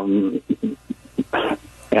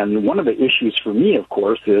 and one of the issues for me, of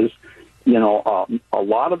course, is a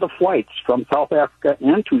lot of the flights from South Africa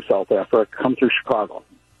and to South Africa come through Chicago.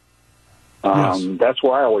 Yes. That's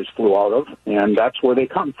where I always flew out of, and that's where they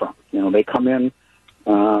come from. They come in.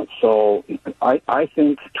 So I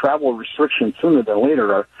think travel restrictions sooner than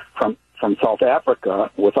later are from South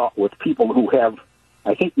Africa with people who have.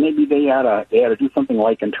 I think maybe they ought to do something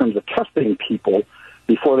like in terms of testing people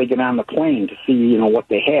before they get on the plane to see what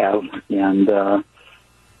they have, and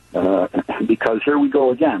because here we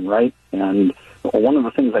go again, right? And one of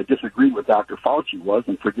the things I disagreed with Dr. Fauci was,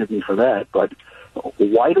 and forgive me for that, but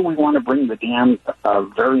why do we want to bring the damn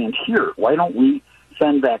variant here? Why don't we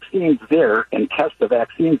send vaccines there and test the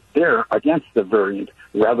vaccines there against the variant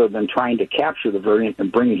rather than trying to capture the variant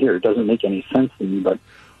and bring it here? It doesn't make any sense to me, but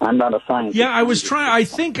I'm not a scientist. Yeah, I was trying. I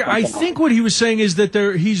think what he was saying is that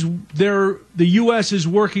the U.S. is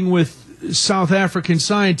working with South African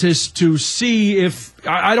scientists to see if.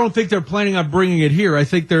 I don't think they're planning on bringing it here. I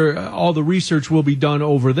think all the research will be done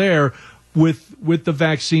over there with the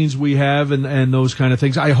vaccines we have and those kind of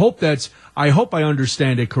things. I hope I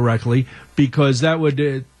understand it correctly, because that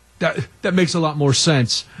would that makes a lot more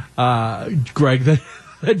sense, Greg, than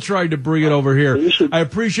trying to bring it over here. I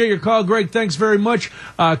appreciate your call, Greg. Thanks very much.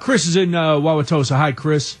 Chris is in Wauwatosa. Hi,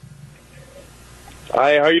 Chris.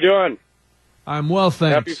 Hi, how you doing? I'm well,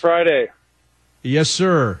 thanks. Happy Friday. Yes,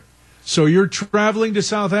 sir. So you're traveling to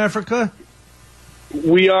South Africa?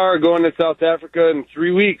 We are going to South Africa in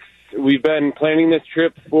 3 weeks. We've been planning this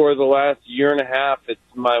trip for the last year and a half. It's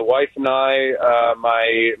my wife and I,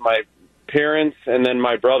 my parents, and then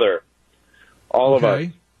my brother. All of us.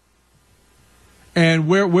 And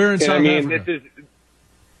where in South Africa?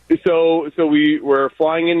 So we're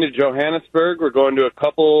flying into Johannesburg. We're going to a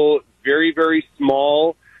couple very, very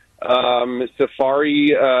small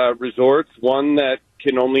safari resorts. One that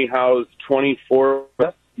can only house 24.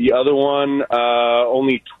 The other one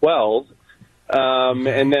only 12.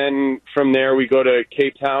 And then from there we go to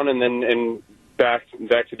Cape Town and back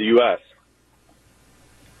to the U.S.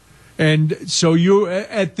 And so you,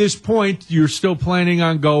 at this point, you're still planning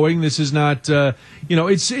on going. This is not,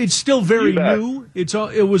 it's still very new. It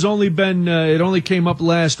only came up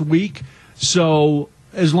last week. So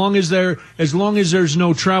as long as there's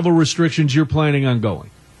no travel restrictions, you're planning on going.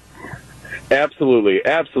 Absolutely.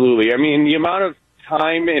 I mean, the amount of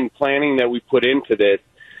time and planning that we put into this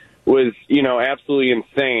was, absolutely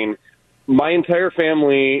insane. My entire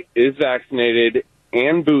family is vaccinated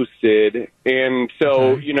and boosted, and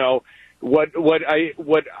so the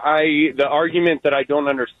argument that I don't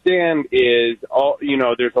understand is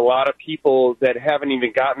there's a lot of people that haven't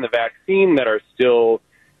even gotten the vaccine that are still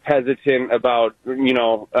hesitant about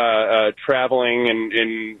traveling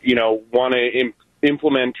and want to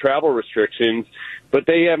implement travel restrictions, but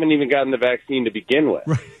they haven't even gotten the vaccine to begin with.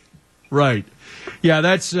 Right. Yeah,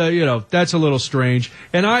 that's that's a little strange.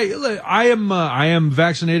 And I am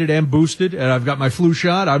vaccinated and boosted, and I've got my flu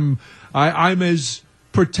shot. I'm as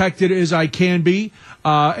protected as I can be.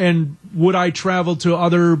 And would I travel to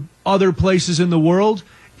other places in the world?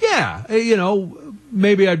 Yeah,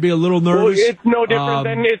 maybe I'd be a little nervous. Well, it's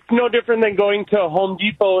no different than going to Home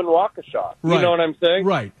Depot and Waukesha. Right. You know what I'm saying?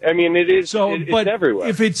 Right. I mean, it is. So, it's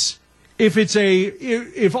everywhere.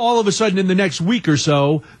 If all of a sudden in the next week or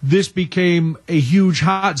so this became a huge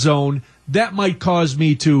hot zone, that might cause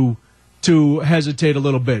me to hesitate a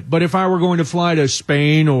little bit. But if I were going to fly to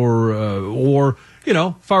Spain or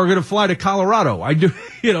if I were going to fly to Colorado, I do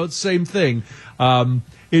it's the same thing.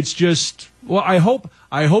 It's just I hope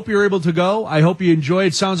you're able to go. I hope you enjoy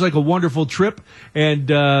it. Sounds like a wonderful trip, and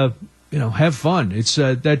have fun. It's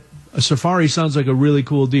that a safari sounds like a really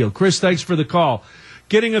cool deal. Chris, thanks for the call.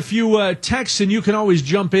 Getting a few texts, and you can always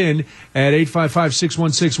jump in at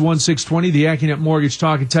 855-616-1620, the AccuNet Mortgage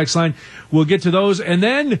Talk and Text line. We'll get to those, and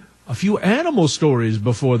then a few animal stories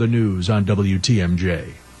before the news on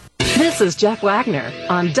WTMJ. This is Jeff Wagner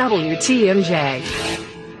on WTMJ.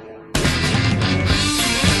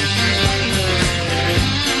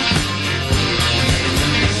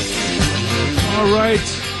 All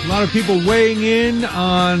right. A lot of people weighing in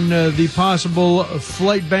on the possible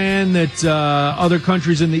flight ban that other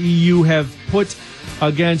countries in the EU have put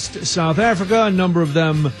against South Africa. A number of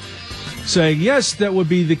them saying yes, that would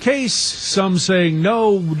be the case. Some saying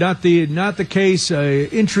no, not the case.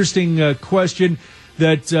 Interesting question.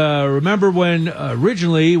 That remember when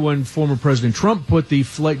originally when former President Trump put the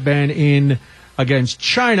flight ban in against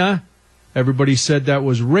China. Everybody said that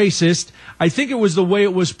was racist. I think it was the way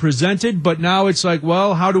it was presented, but now it's like,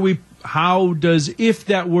 well, if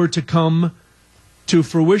that were to come to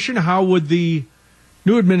fruition, how would the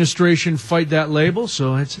new administration fight that label?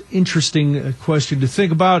 So it's an interesting question to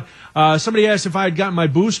think about. Somebody asked if I had gotten my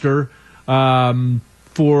booster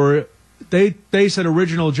they said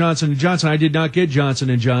original Johnson & Johnson. I did not get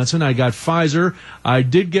Johnson & Johnson. I got Pfizer. I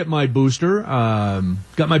did get my booster.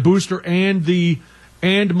 Got my booster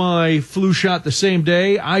and my flu shot the same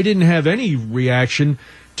day. I didn't have any reaction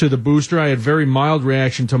to the booster. I had very mild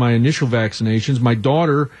reaction to my initial vaccinations. My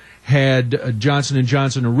daughter had Johnson &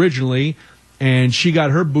 Johnson originally, and she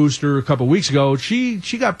got her booster a couple weeks ago. She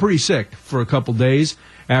got pretty sick for a couple days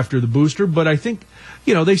after the booster, but I think,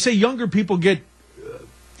 they say younger people get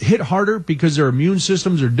hit harder because their immune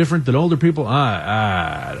systems are different than older people.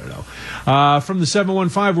 I don't know. From the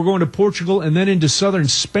 715, we're going to Portugal and then into southern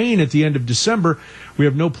Spain at the end of December. We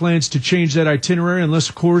have no plans to change that itinerary unless,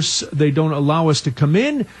 of course, they don't allow us to come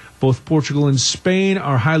in. Both Portugal and Spain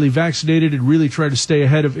are highly vaccinated and really try to stay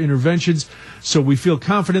ahead of interventions. So we feel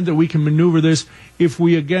confident that we can maneuver this. If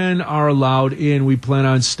we again are allowed in, we plan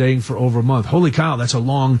on staying for over a month. Holy cow, that's a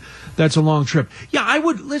long trip. Yeah, I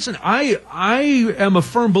would listen. I am a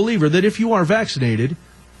firm believer that if you are vaccinated,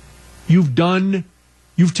 you've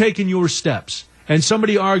taken your steps. And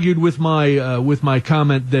somebody argued with my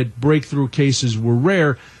comment that breakthrough cases were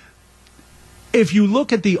rare. If you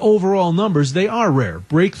look at the overall numbers, they are rare.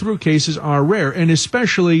 Breakthrough cases are rare, and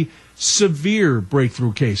especially severe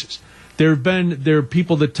breakthrough cases. There are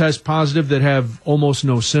people that test positive that have almost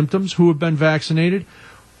no symptoms who have been vaccinated,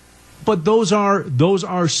 but those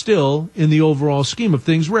are still, in the overall scheme of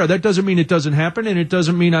things, rare. That doesn't mean it doesn't happen, and it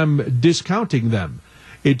doesn't mean I'm discounting them.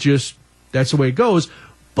 That's the way it goes.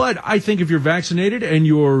 But I think if you're vaccinated and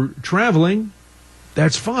you're traveling,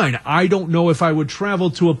 that's fine. I don't know if I would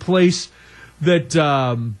travel to a place that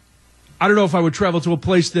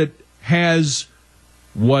has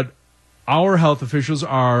what our health officials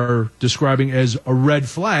are describing as a red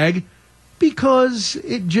flag, because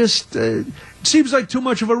it just seems like too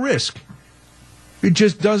much of a risk. It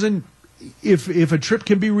just doesn't. If a trip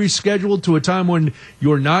can be rescheduled to a time when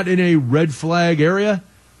you're not in a red flag area,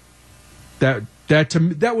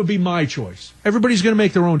 that would be my choice. Everybody's going to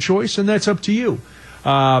make their own choice, and that's up to you.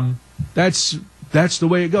 That's the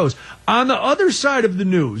way it goes. On the other side of the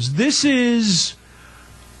news, this is,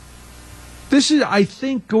 I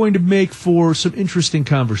think, going to make for some interesting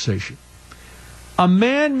conversation. A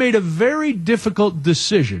man made a very difficult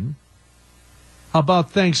decision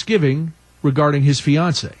about Thanksgiving regarding his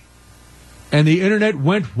fiancée. And the internet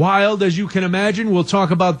went wild, as you can imagine. We'll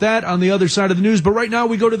talk about that on the other side of the news. But right now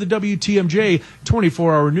we go to the WTMJ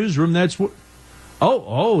 24-hour newsroom. That's what.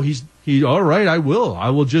 He's all right. I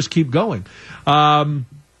will just keep going. I'll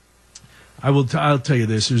tell you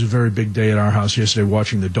this. It was a very big day at our house yesterday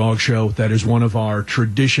watching the dog show. That is one of our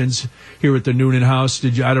traditions here at the Noonan house.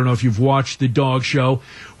 I don't know if you've watched the dog show.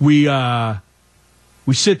 We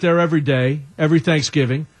We sit there every day, every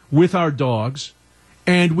Thanksgiving, with our dogs,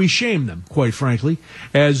 and we shame them, quite frankly,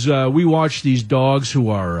 as we watch these dogs who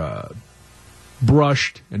are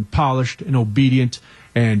brushed and polished and obedient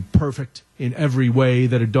and perfect in every way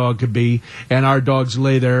that a dog could be, and our dogs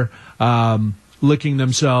lay there licking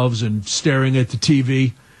themselves and staring at the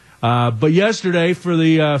TV. But yesterday, for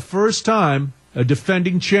the first time, a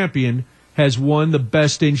defending champion has won the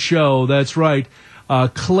Best in Show. That's right.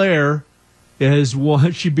 Claire has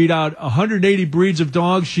won. She beat out 180 breeds of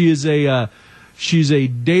dogs. She was a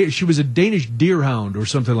Danish deerhound or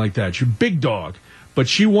something like that. She's a big dog. But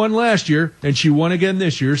she won last year, and she won again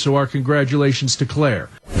this year, so our congratulations to Claire.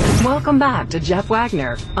 Welcome back to Jeff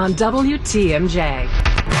Wagner on WTMJ.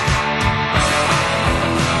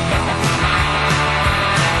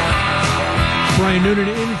 Brian Noonan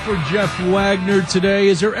in for Jeff Wagner today.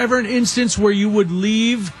 Is there ever an instance where you would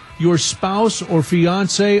leave your spouse or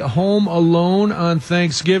fiance home alone on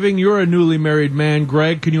Thanksgiving? You're a newly married man,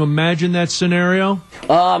 Greg. Can you imagine that scenario?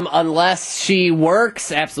 Unless she works,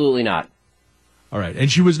 absolutely not. All right,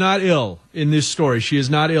 and she was not ill in this story. She is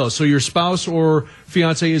not ill. So your spouse or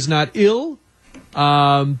fiance is not ill.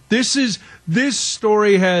 This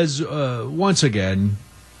story has once again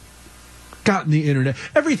gotten the internet.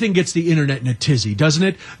 Everything gets the internet in a tizzy, doesn't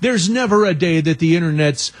it? There's never a day that the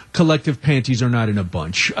internet's collective panties are not in a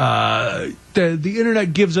bunch. The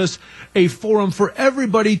internet gives us a forum for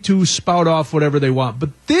everybody to spout off whatever they want. But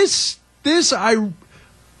this I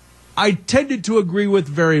tended to agree with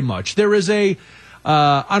very much. There is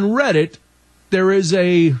on Reddit, there is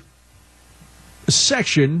a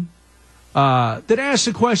section that asks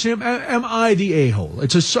the question, am I the a-hole?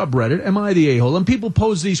 It's a subreddit, am I the a-hole? And people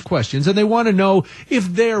pose these questions, and they want to know if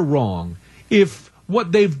they're wrong, if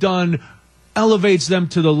what they've done elevates them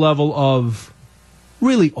to the level of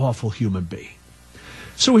really awful human being.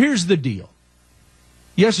 So here's the deal.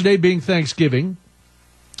 Yesterday, being Thanksgiving,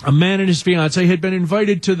 a man and his fiancée had been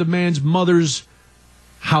invited to the man's mother's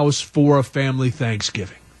house for a family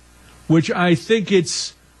Thanksgiving, which I think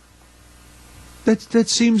that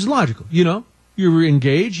seems logical. You know, you're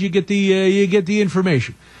engaged, you get the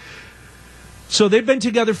information. So they've been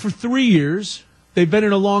together for 3 years. They've been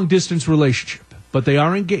in a long distance relationship, but they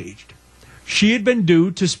are engaged. She had been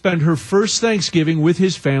due to spend her first Thanksgiving with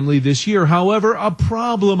his family this year. However, a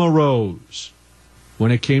problem arose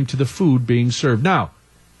when it came to the food being served. Now,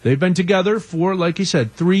 they've been together for, like he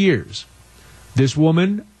said, 3 years. This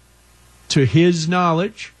woman, to his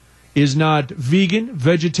knowledge, is not vegan,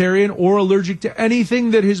 vegetarian, or allergic to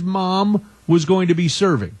anything that his mom was going to be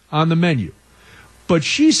serving on the menu. But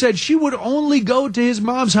she said she would only go to his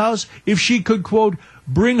mom's house if she could, quote,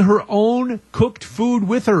 bring her own cooked food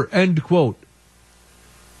with her, end quote.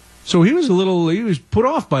 So he was put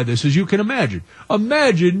off by this, as you can imagine.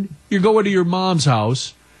 Imagine you're going to your mom's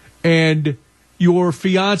house and your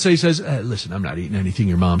fiance says, listen, I'm not eating anything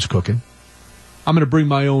your mom's cooking. I'm going to bring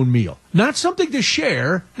my own meal. Not something to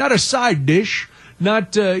share, not a side dish,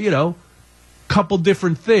 not, couple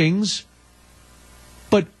different things,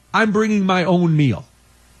 but I'm bringing my own meal.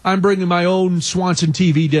 I'm bringing my own Swanson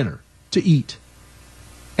TV dinner to eat.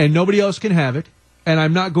 And nobody else can have it, and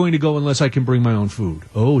I'm not going to go unless I can bring my own food.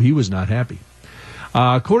 Oh, he was not happy.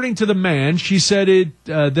 According to the man, she said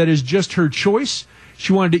that is just her choice.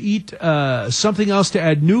 She wanted to eat something else to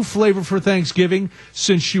add new flavor for Thanksgiving,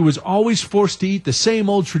 since she was always forced to eat the same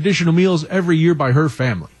old traditional meals every year by her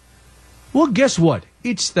family. Well, guess what?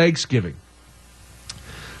 It's Thanksgiving.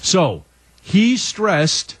 So he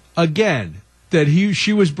stressed again that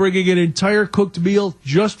she was bringing an entire cooked meal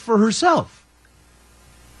just for herself.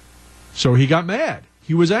 So he got mad.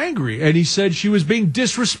 He was angry, and he said she was being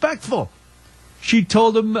disrespectful. She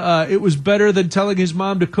told him it was better than telling his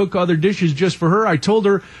mom to cook other dishes just for her. I told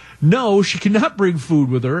her, no, she cannot bring food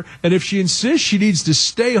with her, and if she insists, she needs to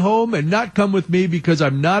stay home and not come with me because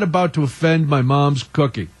I'm not about to offend my mom's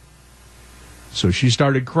cooking. So she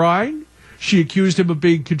started crying. She accused him of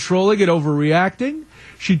being controlling and overreacting.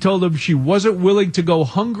 She told him she wasn't willing to go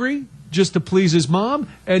hungry just to please his mom,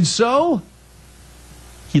 and so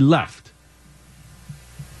he left.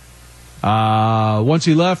 Once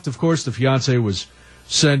he left, of course, the fiance was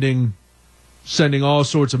sending all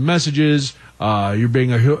sorts of messages. You're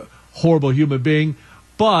being a horrible human being.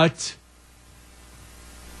 But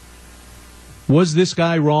was this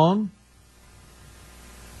guy wrong?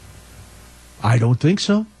 I don't think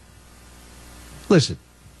so. Listen,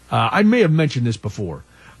 I may have mentioned this before.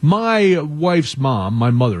 My wife's mom,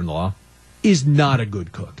 my mother-in-law, is not a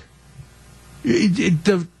good cook.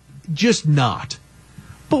 Just not.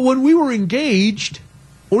 But when we were engaged,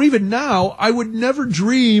 or even now, I would never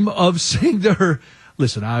dream of saying to her,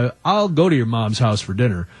 listen, I'll go to your mom's house for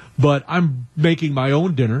dinner, but I'm making my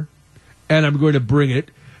own dinner, and I'm going to bring it,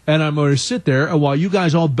 and I'm going to sit there, and while you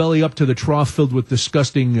guys all belly up to the trough filled with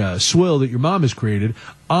disgusting swill that your mom has created,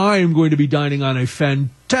 I'm going to be dining on a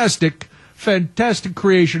fantastic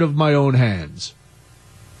creation of my own hands.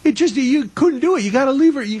 You couldn't do it. You got to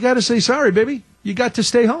leave her. You got to say, sorry, baby. You got to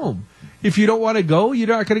stay home. If you don't want to go, you're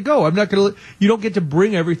not going to go. You don't get to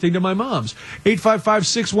bring everything to my mom's.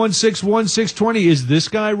 855-616-1620. Is this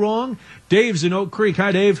guy wrong? Dave's in Oak Creek.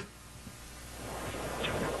 Hi, Dave.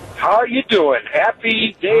 How are you doing?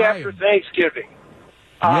 Happy day after Thanksgiving.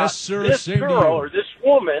 Yes, sir. This Same girl to you. or this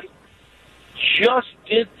woman just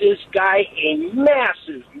did this guy a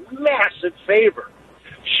massive, massive favor.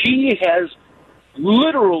 She has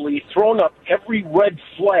literally thrown up every red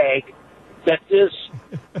flag that this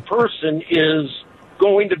person is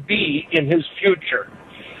going to be in his future.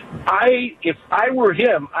 If I were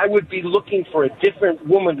him, I would be looking for a different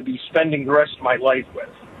woman to be spending the rest of my life with.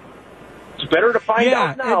 It's better to find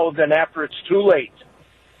out now than after it's too late.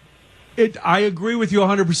 I agree with you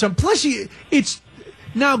 100%. Plus,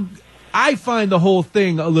 now I find the whole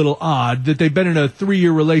thing a little odd that they've been in a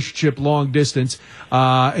 3-year relationship, long distance,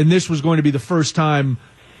 and this was going to be the first time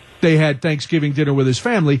they had Thanksgiving dinner with his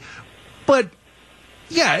family. But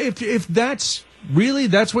yeah, if that's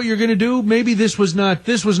what you're going to do, maybe this was not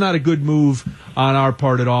a good move on our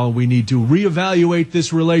part at all. We need to reevaluate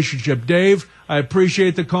this relationship. Dave, I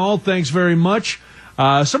appreciate the call. Thanks very much.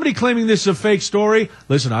 Somebody claiming this is a fake story.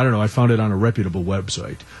 Listen, I don't know. I found it on a reputable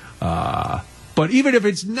website. But even if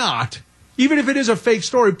it's not, even if it is a fake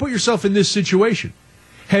story, put yourself in this situation.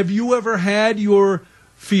 Have you ever had your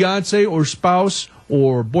fiance or spouse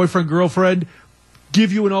or boyfriend, girlfriend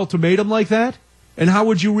give you an ultimatum like that? And how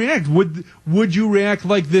would you react? Would you react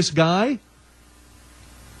like this guy?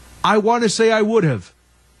 I want to say I would have,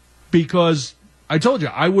 because I told you,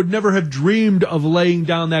 I would never have dreamed of laying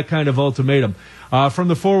down that kind of ultimatum. From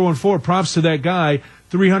the 414, props to that guy.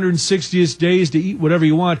 360th days to eat whatever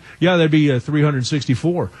you want. Yeah, that'd be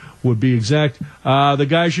 364 would be exact. The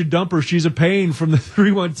guy should dump her. She's a pain from the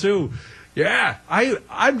 312. Yeah,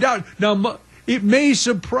 I'm down. Now, it may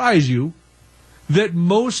surprise you that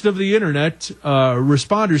most of the internet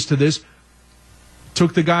responders to this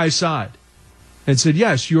took the guy's side and said,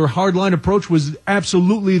 yes, your hardline approach was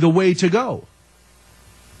absolutely the way to go.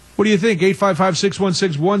 What do you think?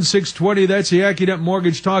 855-616-1620. That's the AccuNet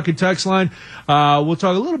Mortgage Talk and Text line. We'll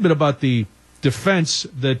talk a little bit about the defense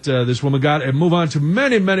that this woman got and move on to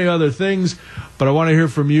many, many other things. But I want to hear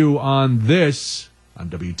from you on this on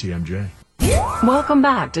WTMJ. Welcome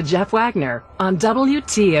back to Jeff Wagner on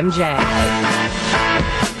WTMJ.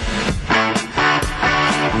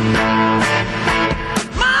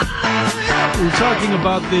 We're talking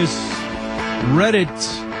about this Reddit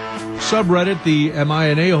subreddit, the Am I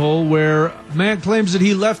an A-hole, where a man claims that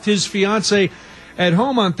he left his fiancée at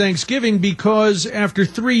home on Thanksgiving because after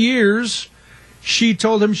 3 years, she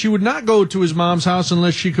told him she would not go to his mom's house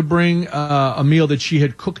unless she could bring a meal that she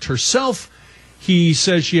had cooked herself. He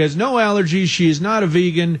says she has no allergies, she is not a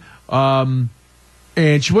vegan, and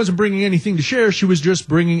she wasn't bringing anything to share. She was just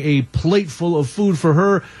bringing a plate full of food for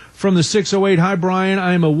her. From the 608, hi, Brian.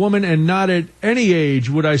 I am a woman, and not at any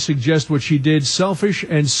age would I suggest what she did. Selfish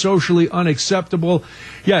and socially unacceptable.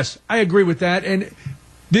 Yes, I agree with that. And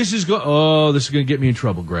this is going to get me in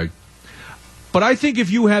trouble, Greg. But I think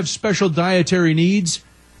if you have special dietary needs,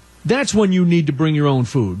 that's when you need to bring your own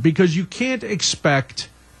food, because you can't expect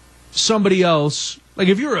somebody else. Like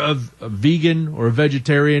if you're a vegan or a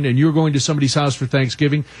vegetarian and you're going to somebody's house for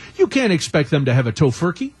Thanksgiving, you can't expect them to have a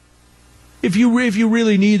tofurkey. If you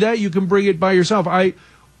really need that, you can bring it by yourself.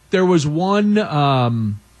 There was one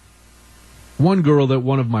girl that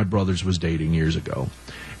one of my brothers was dating years ago,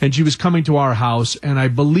 and she was coming to our house, and I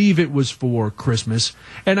believe it was for Christmas,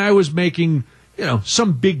 and I was making,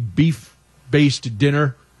 some big beef-based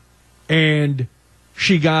dinner, and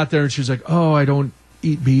she got there, and she was like, oh, I don't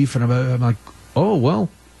eat beef, and I'm like, oh, well,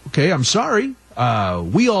 okay, I'm sorry.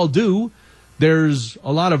 We all do. There's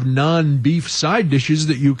a lot of non-beef side dishes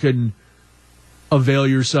that you can avail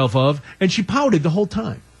yourself of. And she pouted the whole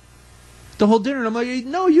time. The whole dinner. And I'm like,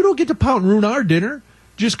 no, you don't get to pout and ruin our dinner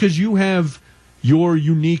just because you have your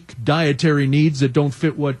unique dietary needs that don't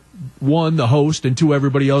fit what, one, the host, and two,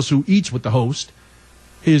 everybody else who eats with the host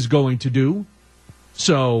is going to do.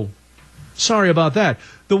 So, sorry about that.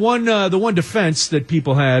 The one defense that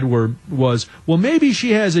people had was, well, maybe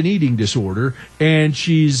she has an eating disorder, and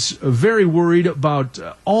she's very worried about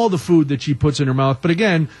all the food that she puts in her mouth. But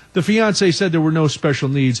again, the fiancé said there were no special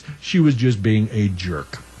needs. She was just being a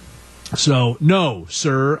jerk. So, no,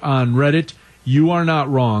 sir, on Reddit, you are not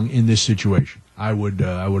wrong in this situation. I would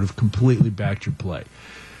have completely backed your play.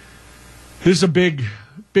 This is a big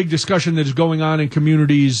discussion that is going on in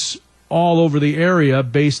communities all over the area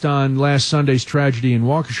based on last Sunday's tragedy in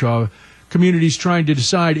Waukesha. Communities trying to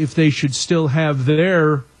decide if they should still have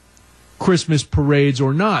their Christmas parades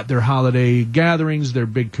or not, their holiday gatherings, their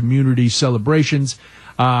big community celebrations.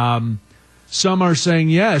 Some are saying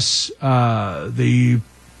yes.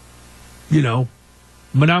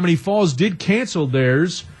 Menominee Falls did cancel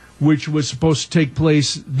theirs, which was supposed to take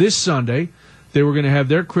place this Sunday. They were going to have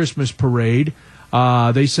their Christmas parade.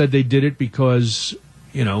 They said they did it because,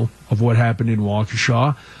 of what happened in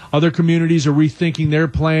Waukesha. Other communities are rethinking their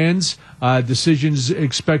plans. Decisions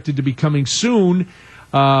expected to be coming soon.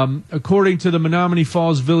 According to the Menominee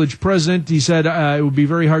Falls Village president, he said it would be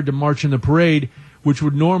very hard to march in the parade, which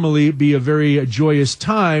would normally be a very joyous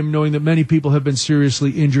time, knowing that many people have been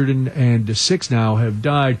seriously injured and 6 now have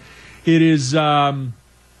died. It is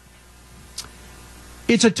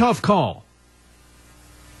it's a tough call.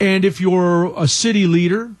 And if you're a city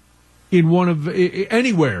leader in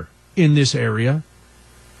anywhere in this area,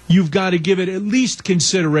 you've got to give it at least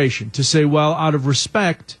consideration to say, well, out of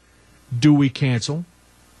respect, do we cancel?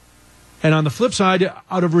 And on the flip side,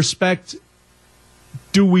 out of respect,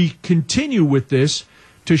 do we continue with this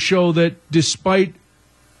to show that despite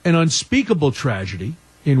an unspeakable tragedy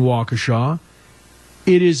in Waukesha,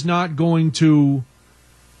 it is not going to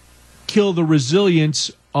kill the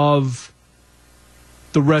resilience of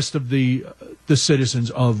the rest of the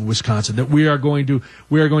citizens of Wisconsin, that we are going to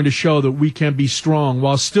show that we can be strong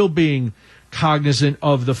while still being cognizant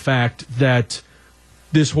of the fact that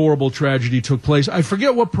this horrible tragedy took place. I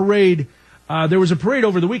forget what parade. There was a parade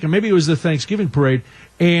over the weekend. Maybe it was the Thanksgiving parade.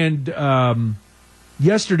 And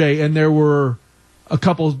yesterday, and there were a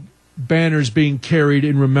couple banners being carried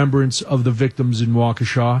in remembrance of the victims in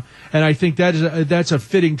Waukesha. And I think that's a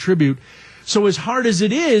fitting tribute. So as hard as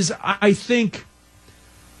it is, I think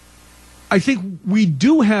we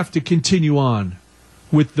do have to continue on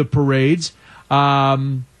with the parades.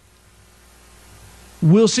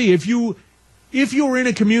 We'll see. If you're in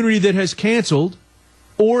a community that has canceled,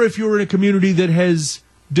 or if you're in a community that has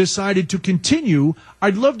decided to continue,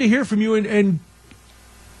 I'd love to hear from you and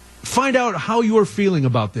find out how you're feeling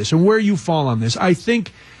about this and where you fall on this. I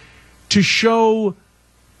think to show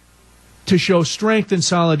strength and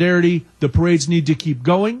solidarity, the parades need to keep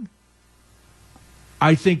going.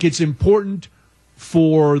 I think it's important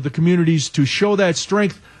for the communities to show that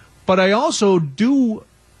strength, but I also do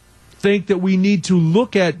think that we need to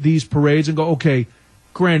look at these parades and go, okay,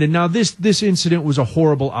 granted, now this incident was a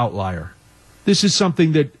horrible outlier. This is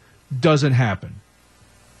something that doesn't happen.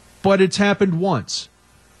 But it's happened once.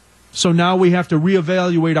 So now we have to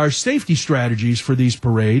reevaluate our safety strategies for these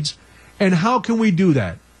parades, and how can we do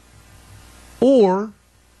that? Or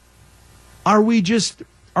are we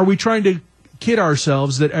trying to kid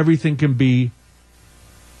ourselves that everything can be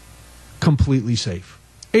completely safe?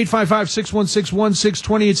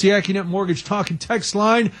 855-616-1620. It's the AccuNet Mortgage Talk and Text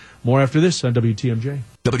line. More after this on WTMJ.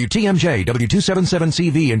 WTMJ,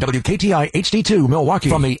 W277CV, and WKTI HD2 Milwaukee.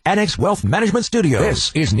 From the Annex Wealth Management Studio,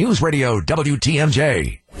 this is News Radio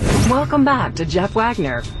WTMJ. Welcome back to Jeff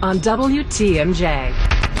Wagner on WTMJ.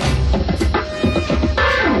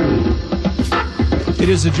 It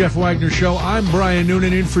is the Jeff Wagner Show. I'm Brian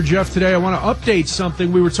Noonan in for Jeff today. I want to update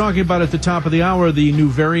something we were talking about at the top of the hour, the new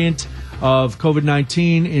variant of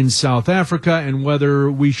COVID-19 in South Africa and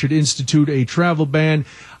whether we should institute a travel ban.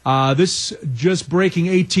 This just breaking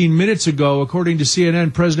 18 minutes ago. According to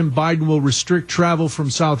CNN, President Biden will restrict travel from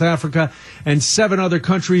South Africa and 7 other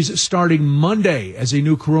countries starting Monday as a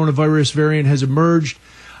new coronavirus variant has emerged.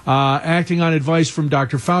 Acting on advice from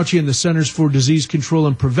Dr. Fauci and the Centers for Disease Control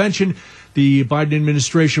and Prevention, the Biden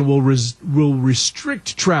administration will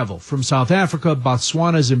restrict travel from South Africa,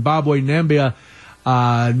 Botswana, Zimbabwe, Namibia,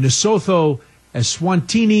 Lesotho,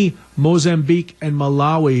 Eswatini, Mozambique, and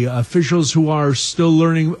Malawi. Officials who are still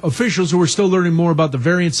learning more about the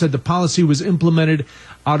variant said the policy was implemented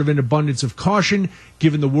out of an abundance of caution,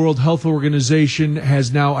 given the World Health Organization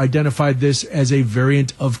has now identified this as a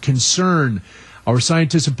variant of concern. Our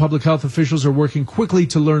scientists and public health officials are working quickly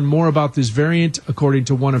to learn more about this variant, according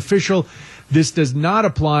to one official. This does not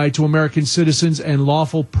apply to American citizens and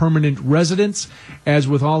lawful permanent residents. As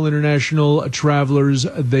with all international travelers,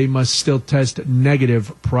 they must still test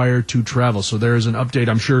negative prior to travel. So there is an update.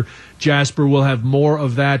 I'm sure Jasper will have more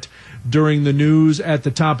of that during the news at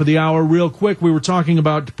the top of the hour. Real quick, we were talking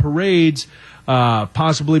about parades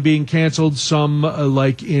possibly being canceled. Some,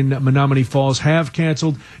 like in Menominee Falls, have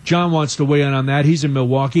canceled. John wants to weigh in on that. He's in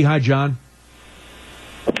Milwaukee. Hi, John.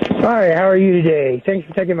 Hi, how are you today? Thanks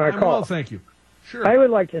for taking my call. Well, thank you. Sure. I would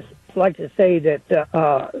like to say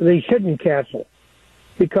that they shouldn't cancel,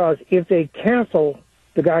 because if they cancel,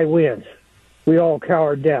 the guy wins. We all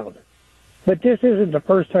cowered down. But this isn't the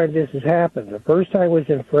first time this has happened. The first time was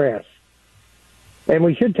in France. And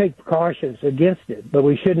we should take precautions against it, but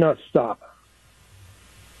we should not stop.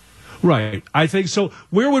 Right. I think so.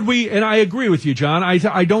 Where would we, and I agree with you, John,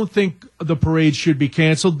 I don't think the parade should be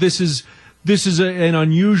canceled. This is an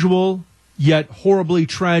unusual yet horribly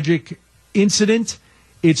tragic incident.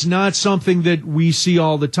 It's not something that we see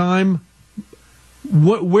all the time.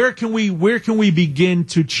 Where can we begin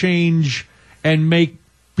to change and make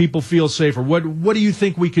people feel safer? What do you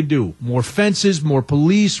think we could do? More fences, more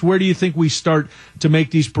police? Where do you think we start to make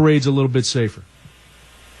these parades a little bit safer?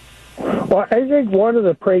 Well, I think one of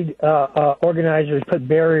the parade organizers put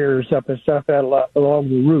barriers up and stuff along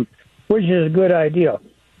the route, which is a good idea.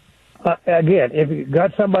 Again, if you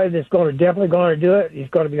got somebody that's definitely going to do it, it's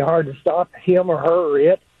going to be hard to stop him or her or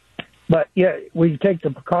it. But yeah, we take the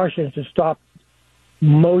precautions to stop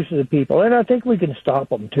most of the people, and I think we can stop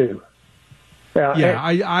them too.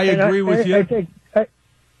 I agree with you. I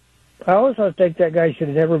also think that guy should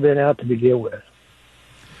have never been out to begin with.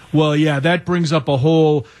 Well, yeah, that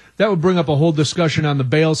would bring up a whole discussion on the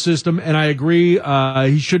bail system, and I agree.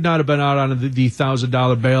 He should not have been out on the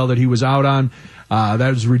 $1,000 bail that he was out on. That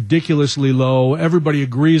was ridiculously low. Everybody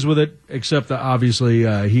agrees with it, except obviously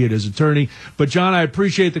he and his attorney. But, John, I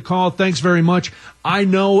appreciate the call. Thanks very much. I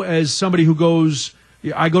know, as somebody who goes,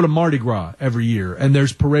 I go to Mardi Gras every year, and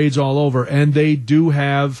there's parades all over, and they do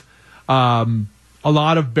have a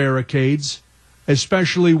lot of barricades,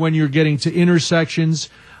 especially when you're getting to intersections.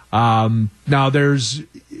 Now, there's,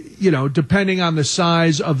 depending on the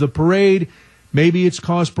size of the parade, maybe it's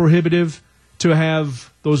cost prohibitive to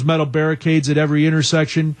have those metal barricades at every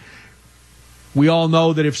intersection. We all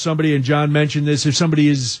know that if somebody, and John mentioned this, if somebody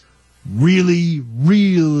is really,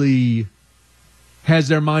 really has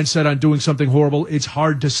their mindset on doing something horrible, it's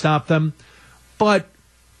hard to stop them. But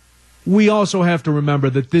we also have to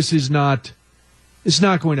remember that it's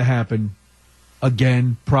not going to happen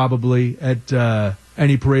again, probably, at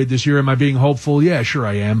any parade this year. Am I being hopeful? Yeah, sure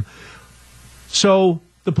I am. So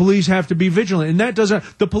the police have to be vigilant. And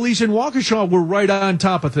the police in Waukesha were right on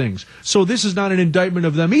top of things. So this is not an indictment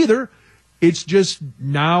of them either. It's just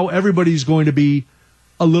now everybody's going to be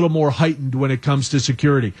a little more heightened when it comes to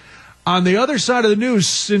security. On the other side of the news,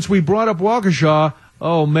 since we brought up Waukesha,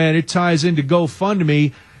 oh man, it ties into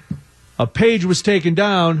GoFundMe. A page was taken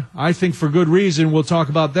down, I think for good reason. We'll talk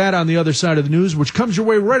about that on the other side of the news, which comes your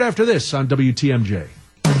way right after this on WTMJ.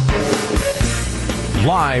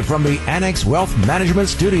 Live from the Annex Wealth Management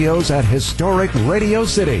Studios at historic Radio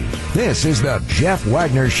City, this is the Jeff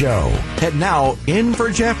Wagner Show. And now, in for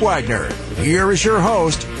Jeff Wagner, here is your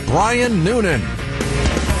host, Brian Noonan.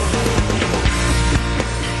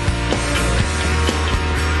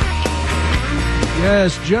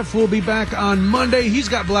 Yes, Jeff will be back on Monday. He's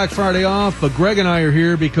got Black Friday off, but Greg and I are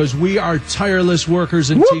here because we are tireless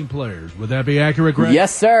workers and team players. Would that be accurate, Greg?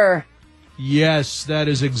 Yes, sir. Yes, that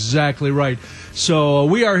is exactly right. So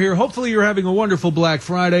we are here. Hopefully you're having a wonderful Black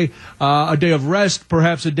Friday, a day of rest,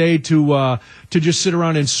 perhaps a day to just sit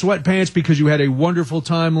around in sweatpants because you had a wonderful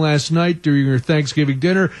time last night during your Thanksgiving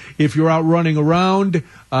dinner. If you're out running around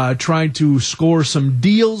trying to score some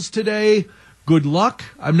deals today, good luck.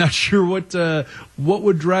 I'm not sure what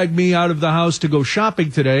would drag me out of the house to go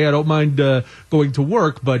shopping today. I don't mind going to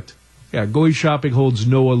work, but yeah, going shopping holds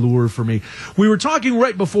no allure for me. We were talking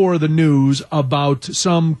right before the news about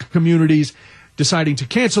some communities deciding to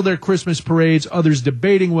cancel their Christmas parades, others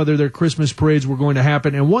debating whether their Christmas parades were going to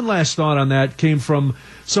happen. And one last thought on that came from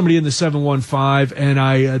somebody in the 715,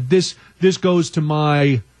 and this goes to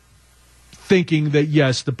my thinking that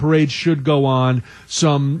yes, the parade should go on.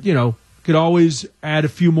 Some, could always add a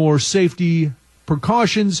few more safety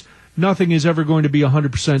precautions. Nothing is ever going to be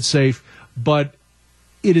 100% safe, but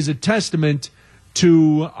it is a testament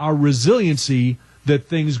to our resiliency that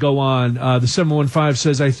things go on. The 715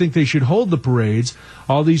 says, I think they should hold the parades.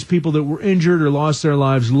 All these people that were injured or lost their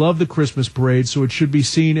lives love the Christmas parade, so it should be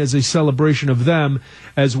seen as a celebration of them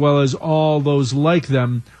as well as all those like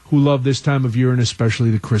them who love this time of year and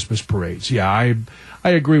especially the Christmas parades. Yeah, I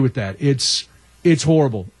agree with that. It's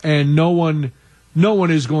horrible, and no one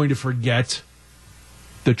is going to forget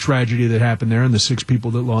the tragedy that happened there and the 6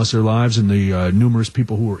 people that lost their lives and the numerous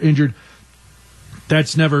people who were injured.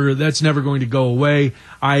 That's never going to go away.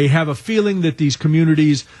 I have a feeling that these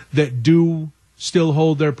communities that do still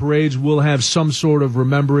hold their parades will have some sort of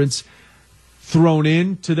remembrance thrown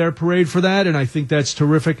in to their parade for that, and I think that's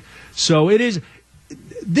terrific. So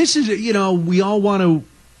this is, we all want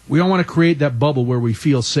We don't want to create that bubble where we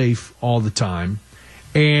feel safe all the time.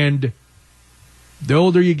 And the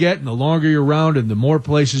older you get and the longer you're around and the more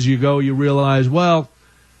places you go, you realize, well,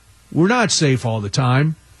 we're not safe all the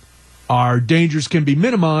time. Our dangers can be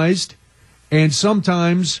minimized, and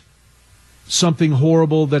sometimes something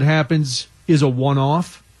horrible that happens is a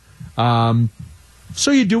one-off.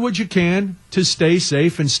 So you do what you can to stay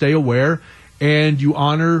safe and stay aware, and you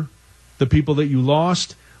honor the people that you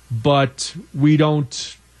lost, but we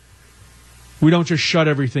don't just shut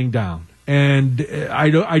everything down. And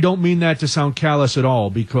I don't mean that to sound callous at all,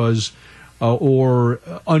 because or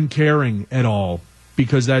uncaring at all,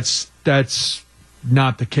 because that's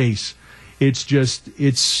not the case. It's just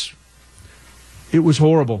it was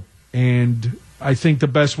horrible, and I think the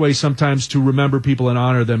best way sometimes to remember people and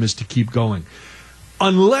honor them is to keep going.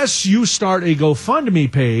 Unless you start a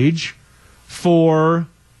GoFundMe page for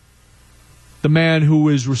the man who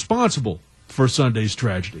is responsible for Sunday's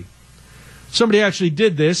tragedy. Somebody actually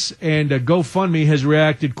did this, and GoFundMe has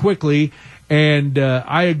reacted quickly, and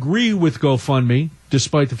I agree with GoFundMe,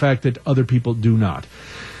 despite the fact that other people do not.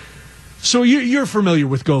 So you're familiar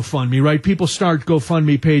with GoFundMe, right? People start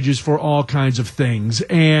GoFundMe pages for all kinds of things,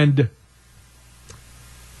 and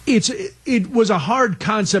it was a hard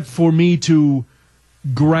concept for me to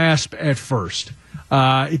grasp at first.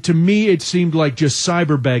 To me, it seemed like just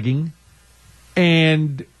cyber begging,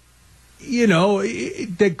 and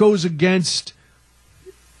that goes against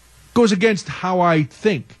how I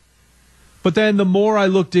think. But then the more I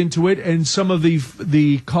looked into it, and some of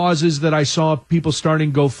the causes that I saw people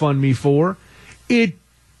starting GoFundMe for,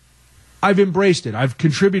 I've embraced it. I've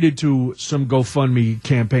contributed to some GoFundMe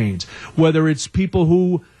campaigns, whether it's people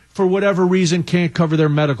who, for whatever reason, can't cover their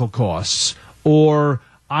medical costs, or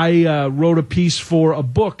I wrote a piece for a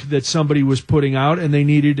book that somebody was putting out, and they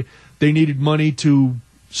needed money to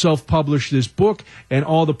self-publish this book, and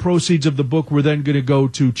all the proceeds of the book were then going to go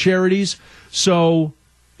to charities. So,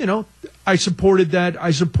 I supported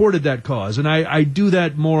that cause, and I do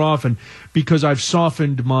that more often because I've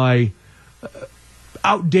softened my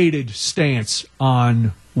outdated stance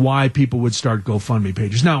on why people would start GoFundMe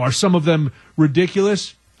pages. Now, are some of them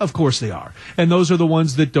ridiculous? Of course they are. And those are the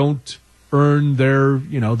ones that don't earn their,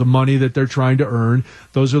 the money that they're trying to earn.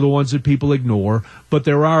 Those are the ones that people ignore. But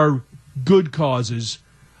there are good causes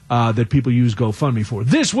that people use GoFundMe for.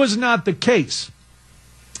 This was not the case.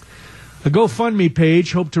 The GoFundMe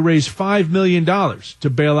page hoped to raise $5 million to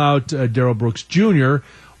bail out Darrell Brooks Jr.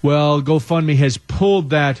 Well, GoFundMe has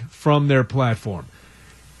pulled that from their platform.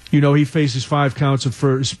 He faces 5 counts of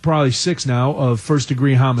probably 6 now, of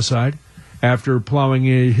first-degree homicide after plowing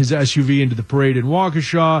his SUV into the parade in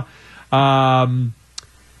Waukesha.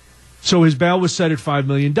 So his bail was set at $5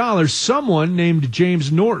 million. Someone named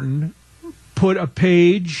James Norton put up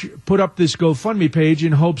this GoFundMe page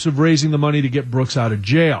in hopes of raising the money to get Brooks out of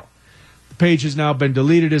jail. The page has now been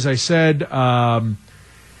deleted, as I said,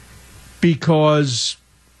 because,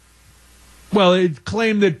 it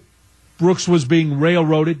claimed that Brooks was being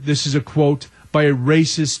railroaded, this is a quote, by a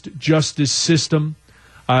racist justice system.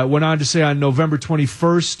 It went on to say on November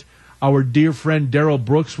 21st, our dear friend Darrell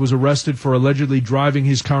Brooks was arrested for allegedly driving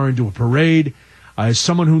his car into a parade. As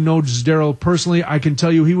someone who knows Darrell personally, I can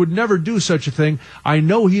tell you he would never do such a thing. I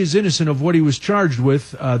know he is innocent of what he was charged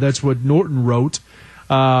with. That's what Norton wrote.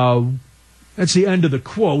 That's the end of the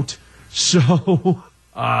quote. So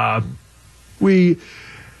we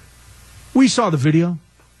saw the video.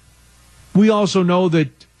 We also know that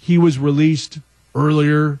he was released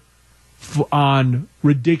earlier on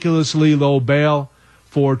ridiculously low bail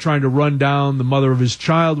for trying to run down the mother of his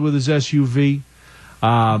child with his SUV.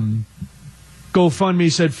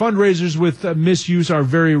 GoFundMe said fundraisers with misuse are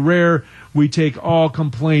very rare. We take all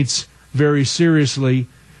complaints very seriously.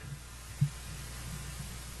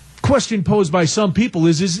 Question posed by some people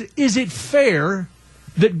is it fair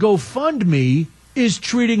that GoFundMe is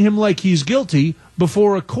treating him like he's guilty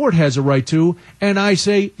before a court has a right to? And I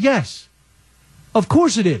say yes. Of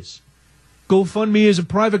course it is. GoFundMe is a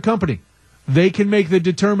private company. They can make the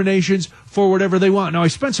determinations for whatever they want. Now, I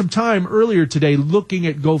spent some time earlier today looking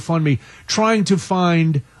at GoFundMe, trying to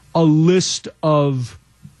find a list of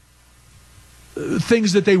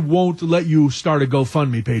things that they won't let you start a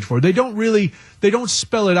GoFundMe page for. They don't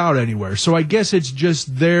spell it out anywhere. So I guess it's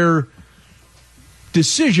just their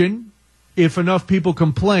decision. If enough people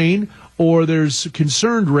complain or there's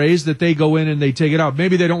concern raised, that they go in and they take it out.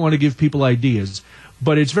 Maybe they don't want to give people ideas,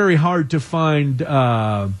 but it's very hard to find.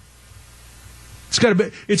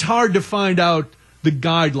 It's hard to find out the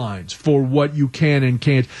guidelines for what you can and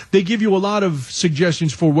can't. They give you a lot of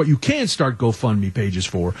suggestions for what you can start GoFundMe pages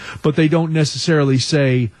for, but they don't necessarily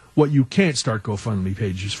say what you can't start GoFundMe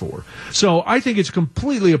pages for. So I think it's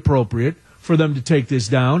completely appropriate for them to take this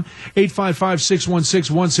down.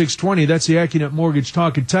 855-616-1620. That's the AccuNet Mortgage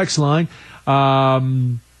Talk and Text line.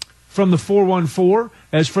 From the 414.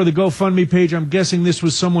 As for the GoFundMe page, I'm guessing this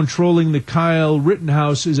was someone trolling the Kyle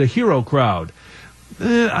Rittenhouse is a hero crowd.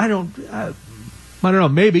 I don't know.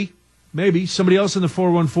 Maybe somebody else in the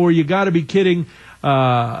 414. You got to be kidding.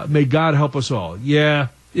 May God help us all. Yeah,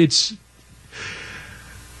 it's.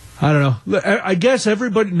 I don't know. I guess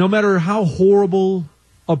everybody, no matter how horrible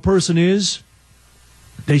a person is,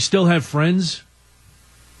 they still have friends.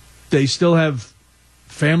 They still have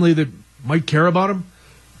family that might care about them.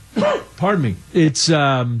 Pardon me. It's,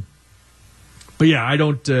 but yeah, I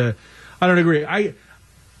don't agree.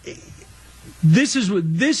 This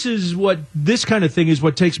kind of thing is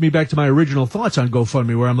what takes me back to my original thoughts on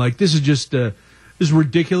GoFundMe, where I'm like, this is just, this is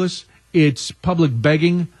ridiculous. It's public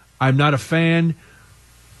begging. I'm not a fan.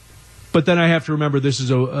 But then I have to remember this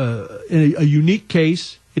is a unique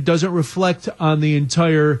case. It doesn't reflect on the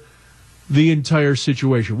entire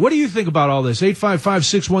situation. What do you think about all this?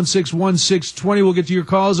 855-616-1620. We'll get to your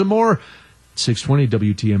calls and more.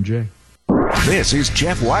 620 WTMJ. This is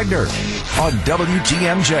Jeff Wagner on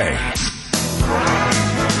WTMJ.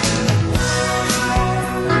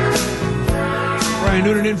 Brian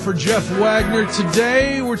Noonan in for Jeff Wagner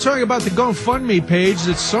today. We're talking about the GoFundMe page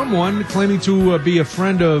that someone claiming to be a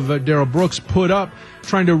friend of Darrell Brooks put up,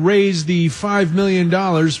 trying to raise the $5 million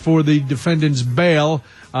for the defendant's bail.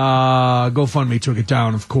 GoFundMe took it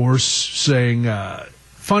down, of course, saying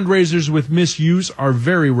fundraisers with misuse are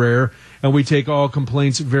very rare, and we take all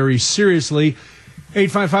complaints very seriously.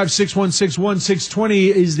 855-616-1620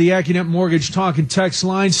 is the AccuNet Mortgage Talk and Text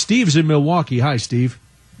line. Steve's in Milwaukee. Hi, Steve.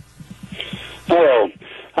 Hello.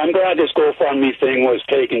 I'm glad this GoFundMe thing was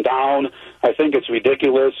taken down. I think it's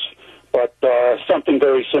ridiculous, but something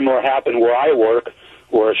very similar happened where I work,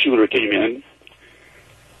 where a shooter came in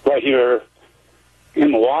right here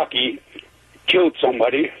in Milwaukee, killed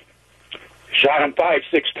somebody, shot him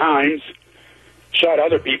 5-6 times, shot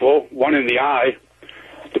other people, one in the eye.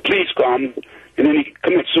 The police come, and then he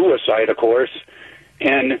commits suicide, of course.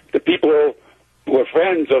 And the people who were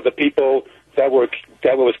friends of the people that was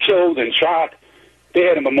killed and shot, they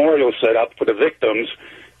had a memorial set up for the victims.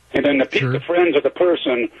 And then the friends of the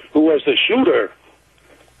person who was the shooter,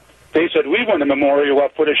 they said, we want a memorial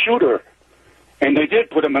up for the shooter. And they did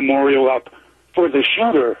put a memorial up for the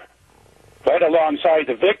shooter right alongside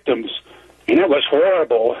the victims. And it was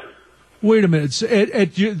horrible. Wait a minute.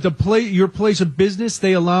 At your place of business,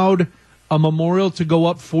 they allowed a memorial to go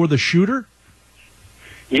up for the shooter?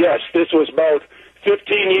 Yes, this was about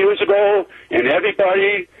 15 years ago, and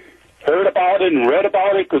everybody heard about it and read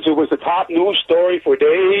about it because it was the top news story for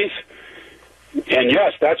days. And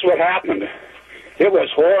yes, that's what happened. It was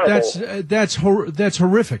horrible. That's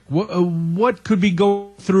horrific. What could be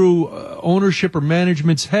going through ownership or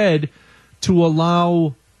management's head to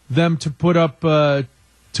allow them to put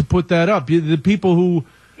that up? The people who,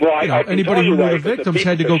 anybody who were the victims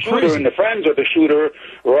had to go crazy. And the friends of the shooter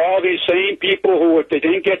were all these same people who, if they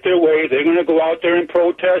didn't get their way, they're going to go out there and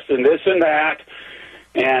protest and this and that.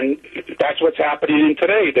 And that's what's happening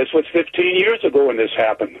today. This was 15 years ago when this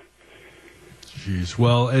happened. Jeez,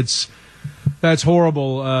 well, that's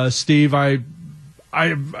horrible, Steve. I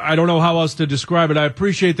don't know how else to describe it. I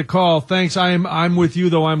appreciate the call. Thanks. I'm with you,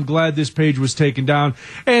 though. I'm glad this page was taken down.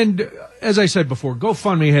 And as I said before,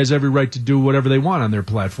 GoFundMe has every right to do whatever they want on their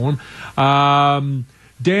platform.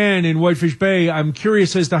 Dan in Whitefish Bay, I'm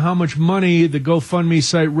curious as to how much money the GoFundMe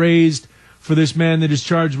site raised for this man that is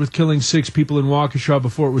charged with killing 6 people in Waukesha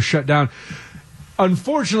before it was shut down.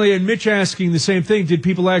 Unfortunately, and Mitch asking the same thing, did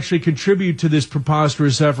people actually contribute to this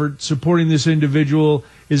preposterous effort? Supporting this individual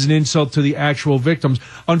is an insult to the actual victims.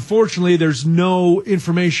 Unfortunately, there's no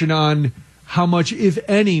information on how much, if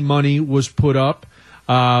any, money was put up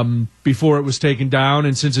before it was taken down.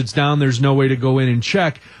 And since it's down, there's no way to go in and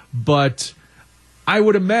check. But I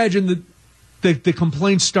would imagine that the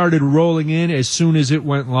complaints started rolling in as soon as it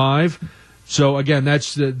went live. So, again,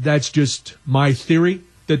 that's just my theory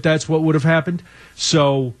that that's what would have happened.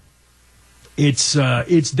 So it's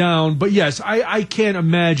down. But, yes, I can't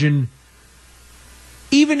imagine,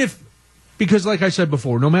 even if, because like I said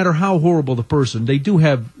before, no matter how horrible the person,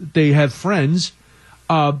 they have friends.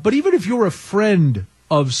 But even if you're a friend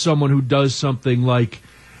of someone who does something like,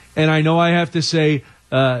 and I know I have to say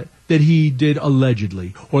that he did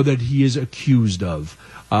allegedly or that he is accused of.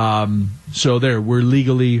 So there,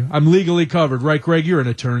 I'm legally covered. Right, Greg? You're an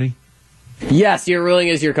attorney. Yes, your ruling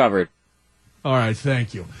is you're covered. All right,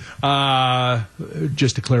 thank you.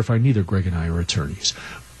 Just to clarify, neither Greg and I are attorneys.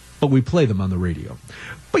 but we play them on the radio.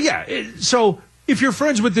 But yeah, so if you're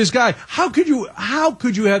friends with this guy, how could you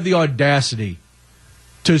have the audacity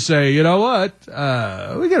to say, you know what,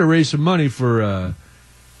 we got to raise some money for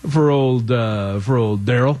old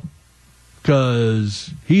Daryl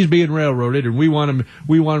because he's being railroaded and we want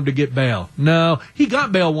him to get bail. No, he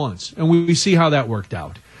got bail once, and we see how that worked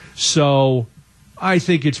out. So I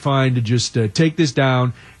think it's fine to just take this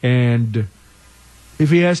down, and if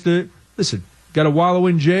he has to, listen, got to wallow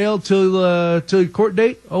in jail till court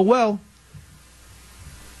date? Oh, well.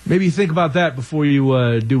 Maybe you think about that before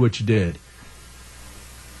you do what you did.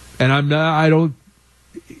 And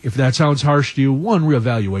if that sounds harsh to you, one,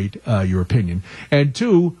 reevaluate your opinion. And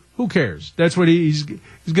two, who cares? That's what he's going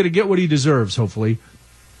to get what he deserves, hopefully.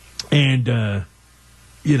 And,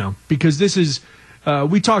 because this is,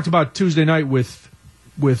 we talked about Tuesday night with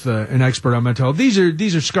an expert on mental health.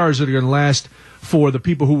 These are scars that are going to last for the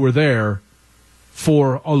people who were there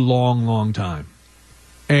for a long, long time.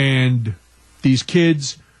 And these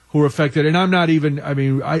kids who are affected, and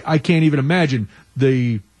I can't even imagine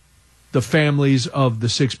the families of the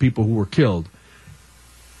 6 people who were killed.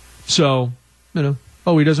 So,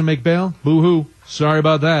 he doesn't make bail? Boo-hoo. Sorry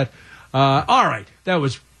about that. All right. There we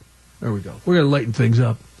go. We're going to lighten things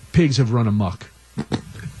up. Pigs have run amok.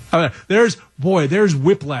 There's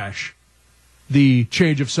whiplash, the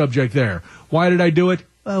change of subject there. Why did I do it?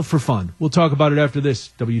 Well, for fun. We'll talk about it after this,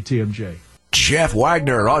 WTMJ. Jeff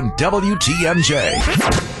Wagner on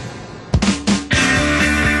WTMJ.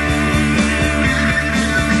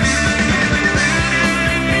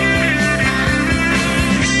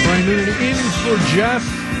 Noonan in for Jeff.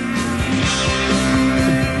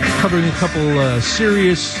 Covering a couple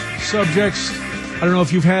serious subjects. I don't know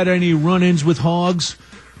if you've had any run-ins with hogs.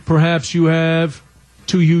 Perhaps you have.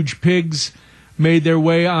 2 huge pigs made their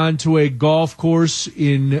way onto a golf course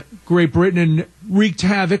in Great Britain and wreaked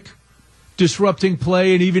havoc, disrupting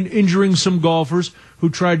play and even injuring some golfers who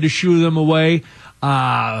tried to shoo them away.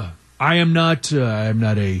 I am not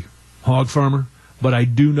a hog farmer, but I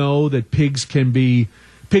do know that pigs can be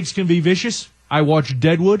vicious. I watched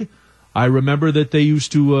Deadwood. I remember that they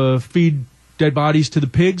used to feed dead bodies to the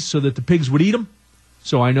pigs so that the pigs would eat them.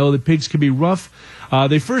 So I know that pigs can be rough.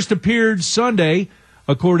 They first appeared Sunday,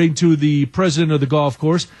 according to the president of the golf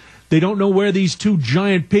course. They don't know where these 2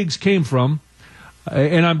 giant pigs came from.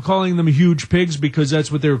 And I'm calling them huge pigs because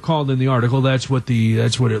that's what they were called in the article. That's what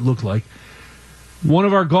it looked like. One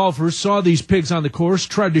of our golfers saw these pigs on the course,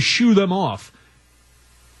 tried to shoo them off,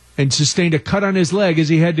 and sustained a cut on his leg as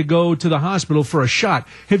he had to go to the hospital for a shot.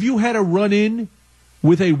 Have you had a run-in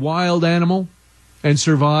with a wild animal and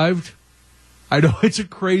survived? I know it's a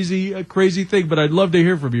crazy thing, but I'd love to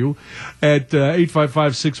hear from you at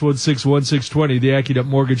 855-616-1620, the AccuNet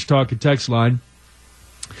Mortgage Talk and Text line.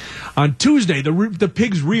 On Tuesday, the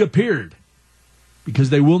pigs reappeared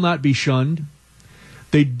because they will not be shunned.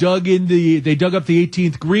 They dug up the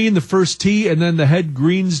 18th green, the first tee, and then the head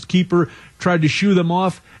greenskeeper tried to shoo them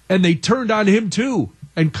off, and they turned on him too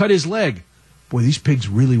and cut his leg. Boy, these pigs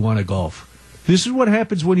really want to golf. This is what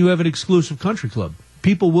happens when you have an exclusive country club.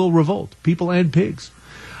 People will revolt, people and pigs.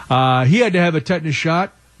 He had to have a tetanus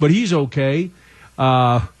shot, but he's okay.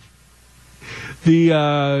 The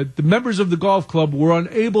members of the golf club were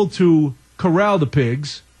unable to corral the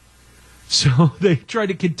pigs, so they tried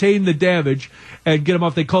to contain the damage and get them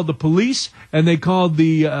off. They called the police, and they called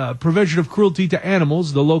the Prevention of Cruelty to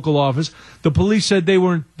Animals, the local office. The police said they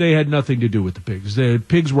had nothing to do with the pigs. The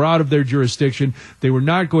pigs were out of their jurisdiction. They were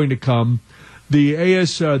not going to come. The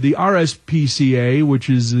RSPCA, which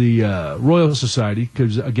is the Royal Society,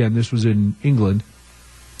 because, again, this was in England,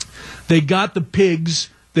 they got the pigs,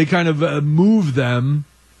 they kind of moved them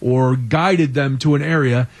or guided them to an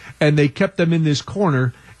area, and they kept them in this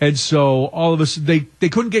corner. And so all of us, they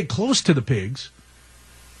couldn't get close to the pigs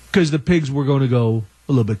because the pigs were going to go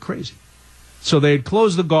a little bit crazy. So they had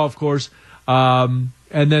closed the golf course, and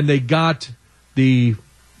then they got the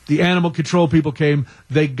animal control people came,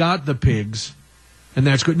 they got the pigs. And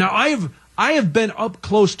that's good. Now, I have been up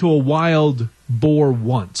close to a wild boar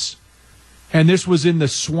once, and this was in the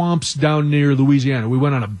swamps down near Louisiana. We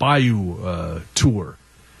went on a bayou tour,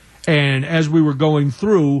 and as we were going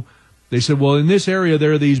through, they said, well, in this area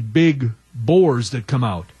there are these big boars that come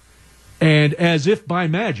out, and as if by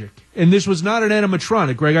magic, and this was not an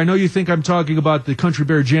animatronic, Greg. I know you think I'm talking about the Country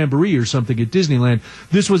Bear Jamboree or something at Disneyland.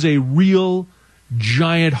 This was a real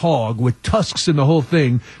giant hog with tusks and the whole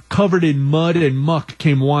thing, covered in mud and muck,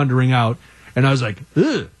 came wandering out. And I was like,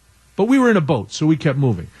 ugh. But we were in a boat, so we kept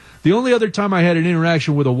moving. The only other time I had an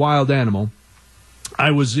interaction with a wild animal,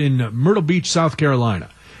 I was in Myrtle Beach, South Carolina.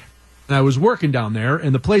 And I was working down there,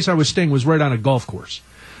 and the place I was staying was right on a golf course.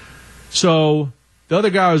 So the other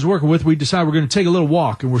guy I was working with, we decided we're going to take a little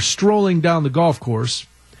walk, and we're strolling down the golf course,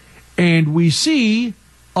 and we see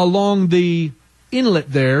along the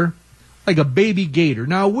inlet there like a baby gator.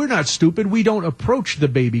 Now, we're not stupid. We don't approach the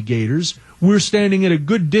baby gators. We're standing at a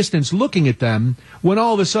good distance looking at them when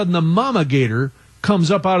all of a sudden the mama gator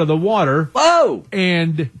comes up out of the water. Whoa!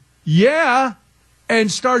 And,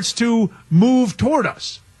 and starts to move toward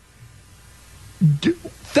us.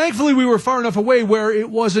 Thankfully, we were far enough away where it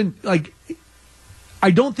wasn't like,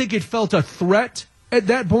 I don't think it felt a threat at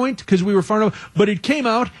that point because we were far enough, but it came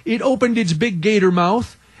out, it opened its big gator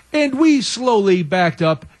mouth, and we slowly backed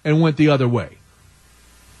up and went the other way.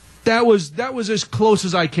 That was as close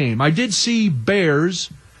as I came. I did see bears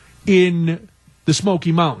in the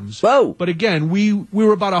Smoky Mountains. Whoa! But again, we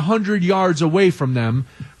were about 100 yards away from them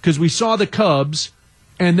because we saw the cubs,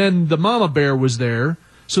 and then the mama bear was there.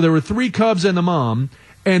 So there were 3 cubs and the mom,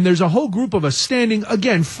 and there's a whole group of us standing,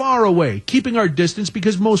 again, far away, keeping our distance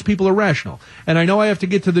because most people are rational. And I know I have to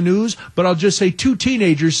get to the news, but I'll just say 2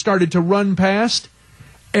 teenagers started to run past,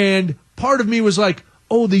 and part of me was like,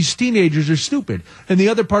 oh, these teenagers are stupid. And the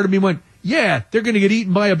other part of me went, yeah, they're going to get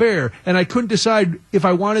eaten by a bear. And I couldn't decide if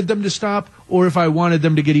I wanted them to stop or if I wanted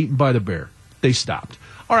them to get eaten by the bear. They stopped.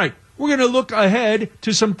 All right, we're going to look ahead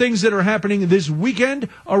to some things that are happening this weekend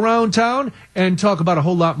around town and talk about a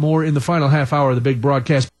whole lot more in the final half hour of the big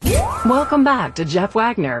broadcast. Welcome back to Jeff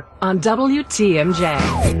Wagner on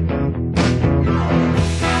WTMJ.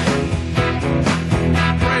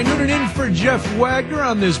 Noonan in for Jeff Wagner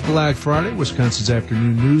on this Black Friday. Wisconsin's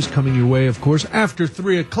afternoon news coming your way, of course, after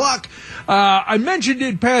 3 o'clock. I mentioned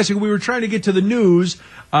in passing, we were trying to get to the news,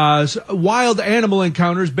 wild animal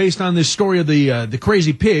encounters based on this story of the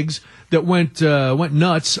crazy pigs that went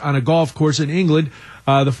nuts on a golf course in England.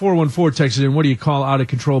 The 414 texted in, what do you call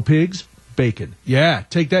out-of-control pigs? Bacon. Yeah,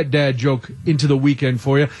 take that dad joke into the weekend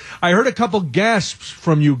for you. I heard a couple gasps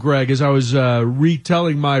from you, Greg, as I was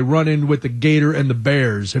retelling my run-in with the gator and the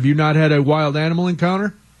bears. Have you not had a wild animal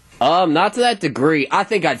encounter? Not to that degree. I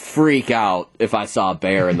think I'd freak out if I saw a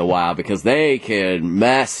bear in the wild because they can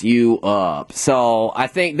mess you up. So I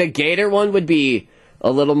think the gator one would be a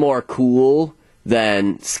little more cool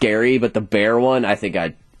than scary, but the bear one, I think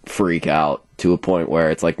I'd freak out to a point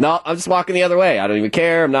where it's like, no, I'm just walking the other way. I don't even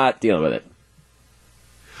care. I'm not dealing with it.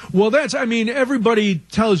 Well, everybody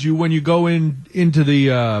tells you when you go into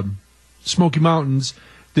the Smoky Mountains,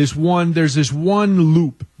 there's this one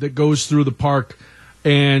loop that goes through the park,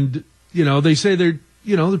 and, they say the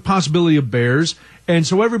possibility of bears, and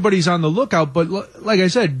so everybody's on the lookout, but like I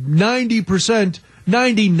said,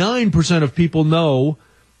 99% of people know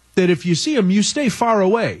that if you see them, you stay far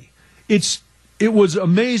away. It was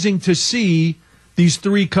amazing to see these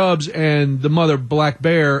 3 cubs and the mother black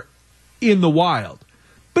bear in the wild.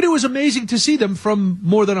 But it was amazing to see them from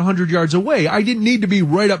more than 100 yards away. I didn't need to be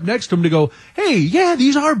right up next to them to go, hey, yeah,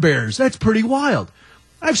 these are bears. That's pretty wild.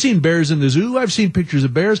 I've seen bears in the zoo. I've seen pictures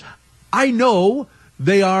of bears. I know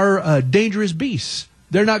they are dangerous beasts.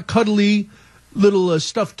 They're not cuddly little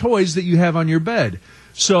stuffed toys that you have on your bed.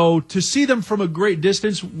 So to see them from a great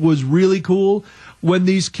distance was really cool. When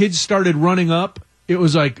these kids started running up, it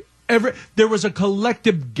was like there was a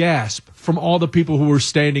collective gasp from all the people who were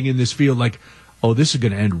standing in this field like, oh, this is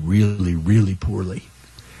going to end really, really poorly.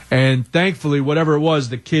 And thankfully, whatever it was,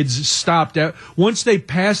 the kids stopped out. Once they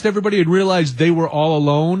passed everybody and realized they were all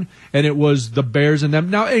alone and it was the bears and them.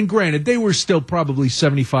 Now, and granted, they were still probably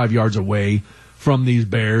 75 yards away from these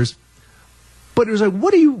bears. But it was like,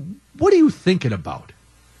 what are you thinking about?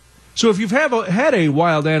 So if you've had a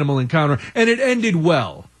wild animal encounter and it ended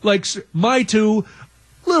well, like my 2,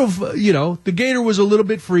 the gator was a little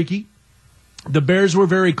bit freaky. The bears were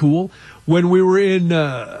very cool. When we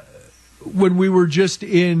were just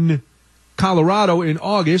in Colorado in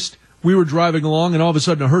August, we were driving along and all of a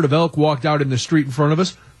sudden a herd of elk walked out in the street in front of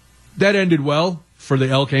us. That ended well for the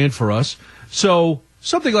elk and for us. So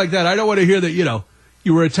something like that. I don't want to hear that,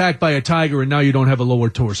 you were attacked by a tiger and now you don't have a lower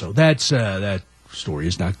torso. That story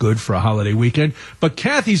is not good for a holiday weekend. But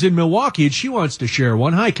Kathy's in Milwaukee and she wants to share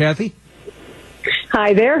one. Hi, Kathy.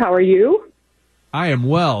 Hi there. How are you? I am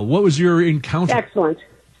well. What was your encounter? Excellent.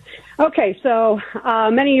 Okay, so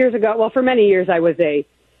many years ago, for many years I was a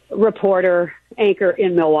reporter, anchor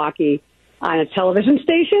in Milwaukee on a television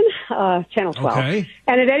station, Channel 12. Okay.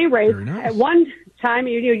 And at any rate, at one time,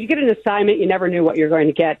 you get an assignment, you never knew what you're going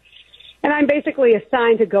to get. And I'm basically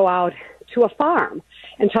assigned to go out to a farm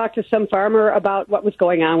and talk to some farmer about what was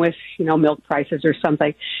going on with, milk prices or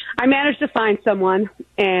something. I managed to find someone,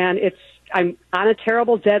 and I'm on a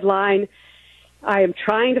terrible deadline. I am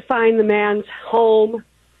trying to find the man's home.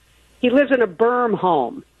 He lives in a berm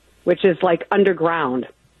home, which is like underground.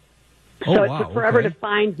 So it took forever to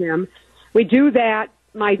find him. We do that.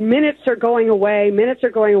 My minutes are going away.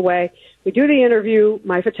 We do the interview.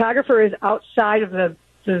 My photographer is outside of the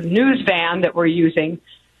news van that we're using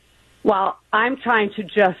while I'm trying to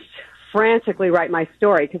just frantically write my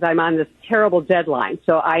story because I'm on this terrible deadline.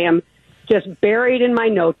 So I am just buried in my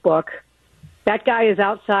notebook. That guy is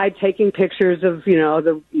outside taking pictures of,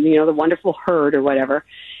 the wonderful herd or whatever.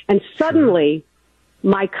 And suddenly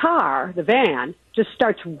my car, the van, just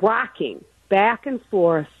starts rocking back and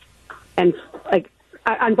forth and like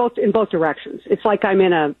in both directions. It's like I'm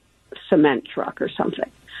in a cement truck or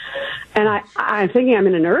something. And I'm thinking I'm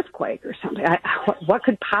in an earthquake or something. What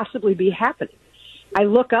could possibly be happening? I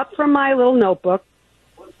look up from my little notebook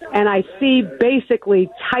and I see basically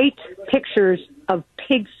tight pictures of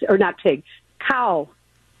cow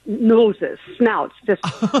noses, snouts, just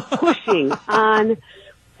pushing on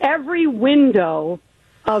every window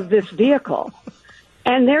of this vehicle.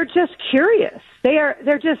 And they're just curious.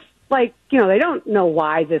 They're just like, they don't know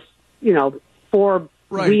why this,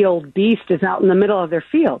 four-wheeled beast is out in the middle of their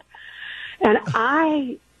field. And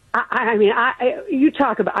it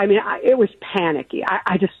was panicky.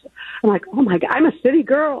 I'm like, oh my God, I'm a city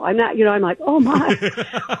girl. I'm not, I'm like, oh my,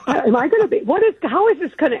 am I going to be, how is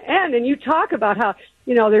this going to end? And you talk about how,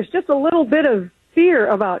 there's just a little bit of fear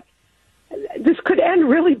about this could end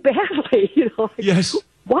really badly, Yes.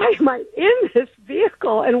 Why am I in this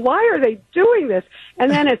vehicle and why are they doing this?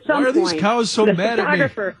 And then at some point, why are these cows so mad at me?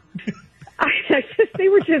 They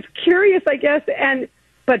were just curious, I guess.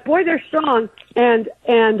 But boy, they're strong. And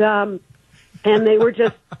they were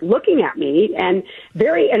just looking at me and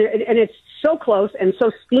and it's so close and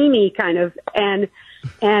so steamy kind of. And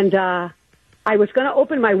I was going to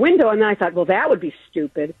open my window and then I thought, well, that would be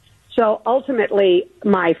stupid. So ultimately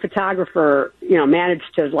my photographer,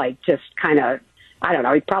 managed to just kind of, I don't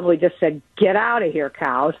know, he probably just said, get out of here,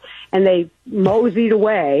 cows. And they moseyed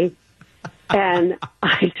away. And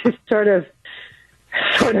I just sort of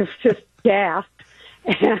just gasped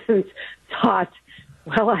and thought,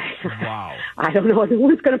 well, I don't know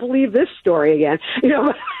who's going to believe this story again,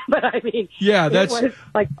 but I mean, yeah, that's it was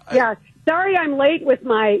like, sorry, I'm late with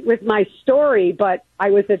my story, but I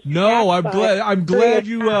was at I'm glad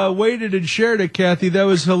you waited and shared it, Kathy. That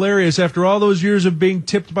was hilarious. After all those years of being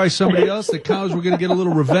tipped by somebody else, the cows were going to get a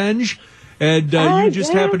little revenge, and you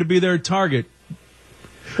just happened to be their target.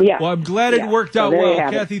 Yeah. Well, I'm glad it worked out well.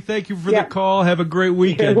 Kathy, thank you for the call. Have a great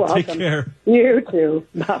weekend. You're welcome. Take care. You too.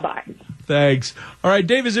 Bye-bye. Thanks. All right,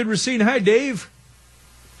 Dave is in Racine. Hi, Dave.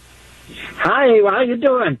 Hi, how you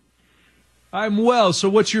doing? I'm well. So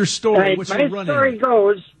what's your story? What's your my story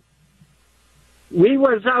goes, we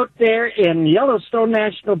was out there in Yellowstone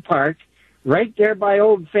National Park, right there by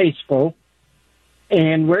Old Faithful,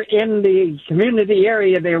 and we're in the community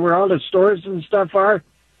area there where all the stores and stuff are,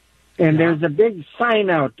 and there's a big sign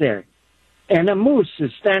out there, and a moose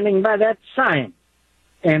is standing by that sign,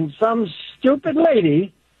 and some stupid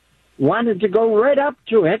lady wanted to go right up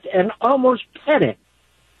to it and almost pet it.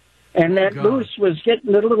 And that moose was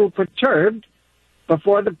getting a little perturbed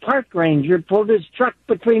before the park ranger pulled his truck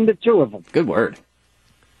between the two of them. Good word.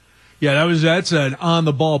 Yeah, that's an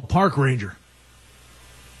on-the-ball park ranger.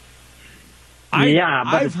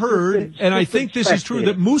 I've heard, and I think this is true,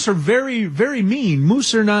 that moose are very, very mean.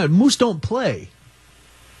 Moose don't play.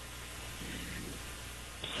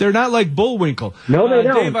 They're not like Bullwinkle. No, they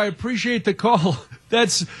don't. Dave, I appreciate the call. There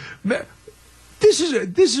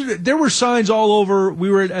were signs all over. We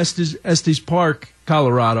were at Estes Park,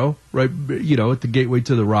 Colorado, right, at the gateway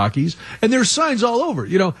to the Rockies. And there's signs all over,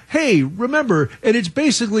 hey, remember, and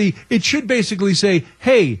it should basically say,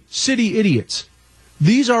 hey, city idiots,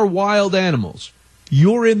 these are wild animals.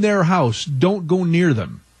 You're in their house. Don't go near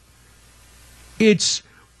them. It's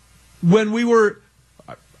when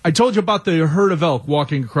I told you about the herd of elk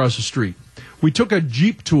walking across the street. We took a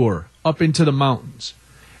Jeep tour up into the mountains.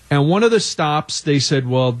 And one of the stops, they said,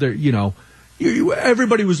 well,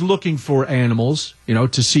 everybody was looking for animals,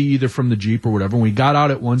 to see either from the Jeep or whatever. And we got out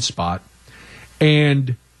at one spot.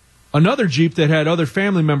 And another Jeep that had other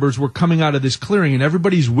family members were coming out of this clearing. And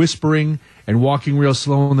everybody's whispering and walking real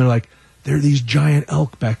slow. And they're like, there are these giant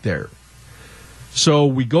elk back there. So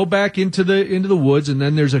we go back into the woods. And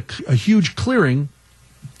then there's a huge clearing.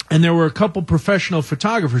 And there were a couple professional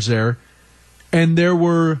photographers there. And there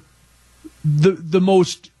were the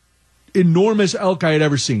most enormous elk I had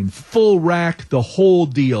ever seen. Full rack, the whole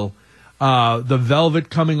deal. The velvet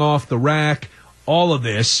coming off the rack, all of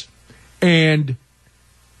this. And,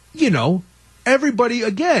 everybody,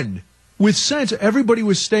 again, with sense, everybody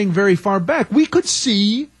was staying very far back. We could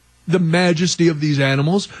see the majesty of these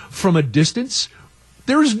animals from a distance.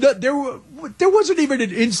 There wasn't even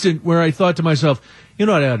an instant where I thought to myself, you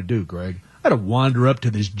know what I ought to do, Greg? I ought to wander up to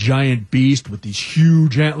this giant beast with these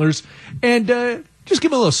huge antlers and just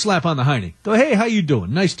give him a little slap on the hiney. Go, hey, how you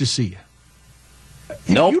doing? Nice to see you.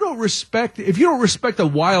 Nope. If you don't respect a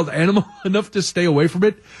wild animal enough to stay away from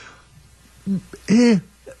it,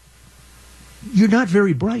 you're not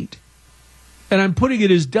very bright. And I'm putting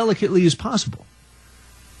it as delicately as possible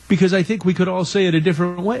because I think we could all say it a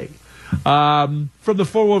different way. From the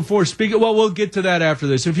 414 speaker, well, we'll get to that after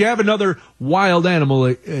this. If you have another wild animal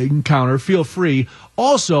encounter, feel free.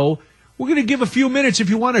 Also, we're going to give a few minutes if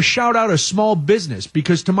you want to shout out a small business,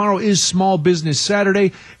 because tomorrow is Small Business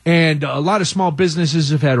Saturday, and a lot of small businesses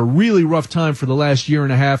have had a really rough time for the last year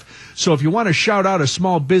and a half. So if you want to shout out a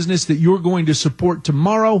small business that you're going to support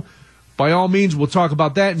tomorrow, by all means, we'll talk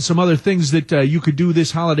about that and some other things that you could do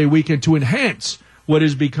this holiday weekend to enhance what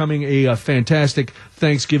is becoming a fantastic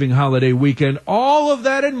Thanksgiving holiday weekend. All of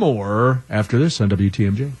that and more after this on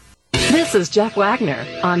WTMJ. This is Jeff Wagner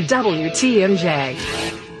on WTMJ.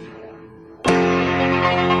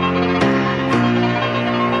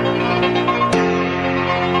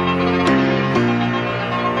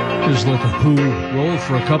 Just let the Who roll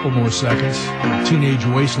for a couple more seconds. Teenage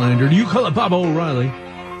Wastelander. Do you call it Bob O'Reilly?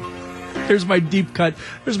 There's my deep cut.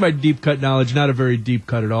 There's my deep cut knowledge. Not a very deep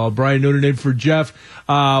cut at all. Brian Noonan in for Jeff.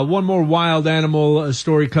 One more wild animal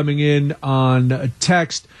story coming in on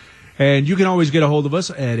text. And you can always get a hold of us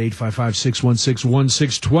at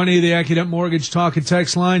 855-616-1620, the AccuNet Mortgage Talk and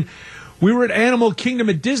Text line. We were at Animal Kingdom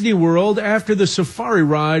at Disney World. After the safari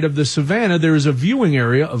ride of the savannah, there is a viewing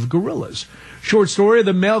area of gorillas. Short story,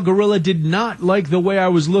 the male gorilla did not like the way I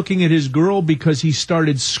was looking at his girl because he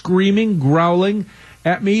started screaming, growling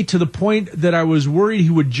at me to the point that I was worried he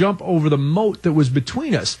would jump over the moat that was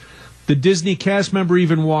between us. The Disney cast member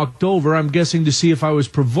even walked over, I'm guessing to see if I was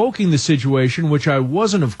provoking the situation, which I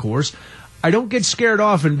wasn't, of course. I don't get scared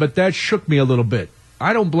often, but that shook me a little bit.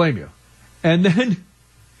 I don't blame you. And then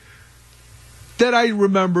I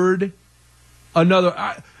remembered another...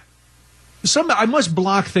 I must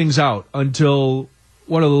block things out until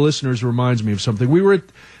one of the listeners reminds me of something. We were at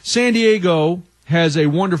San Diego has a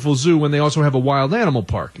wonderful zoo, and they also have a wild animal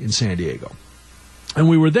park in San Diego. And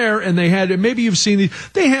we were there, and they had, maybe you've seen these,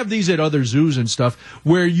 they have these at other zoos and stuff,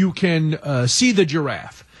 where you can see the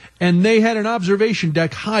giraffe. And they had an observation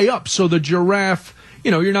deck high up, so the giraffe,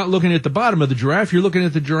 you're not looking at the bottom of the giraffe, you're looking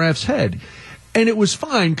at the giraffe's head. And it was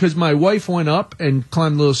fine because my wife went up and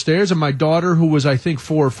climbed the little stairs, and my daughter, who was, I think,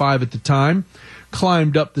 4 or 5 at the time,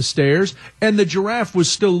 climbed up the stairs, and the giraffe was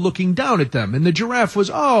still looking down at them. And the giraffe was,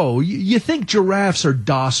 you think giraffes are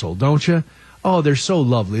docile, don't you? Oh, they're so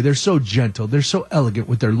lovely. They're so gentle. They're so elegant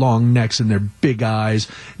with their long necks and their big eyes.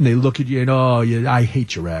 And they look at you and, I hate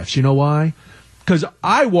giraffes. You know why? Because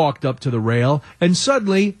I walked up to the rail, and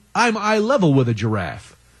suddenly I'm eye level with a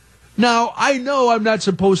giraffe. Now, I know I'm not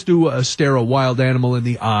supposed to stare a wild animal in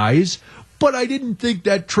the eyes, but I didn't think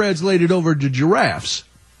that translated over to giraffes.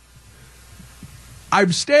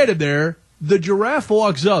 I'm standing there, the giraffe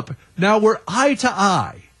walks up. Now we're eye to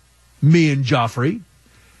eye, me and Joffrey.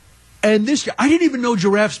 And I didn't even know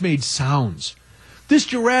giraffes made sounds. This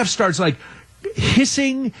giraffe starts like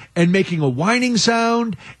hissing and making a whining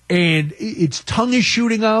sound, and its tongue is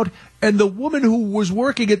shooting out. And the woman who was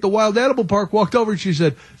working at the wild animal park walked over and she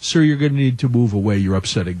said, "Sir, you're going to need to move away. You're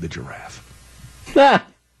upsetting the giraffe."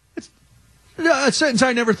 It's a sentence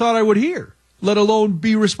I never thought I would hear, let alone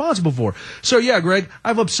be responsible for. So, yeah, Greg,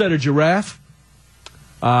 I've upset a giraffe.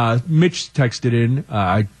 Mitch texted in.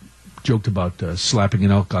 I joked about slapping an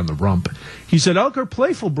elk on the rump. He said, "Elk are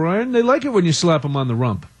playful, Brian. They like it when you slap them on the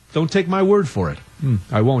rump." Don't take my word for it.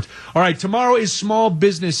 I won't. All right, tomorrow is Small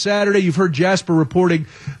Business Saturday. You've heard Jasper reporting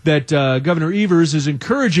that Governor Evers is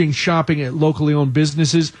encouraging shopping at locally owned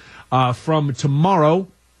businesses from tomorrow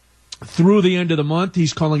through the end of the month.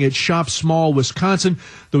 He's calling it Shop Small Wisconsin.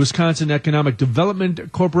 The Wisconsin Economic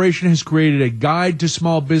Development Corporation has created a guide to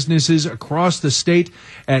small businesses across the state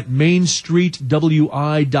at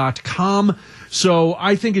mainstreetwi.com. So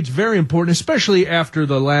I think it's very important, especially after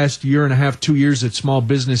the last year and a half, 2 years that small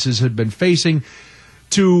businesses have been facing,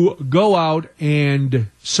 to go out and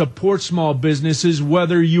support small businesses,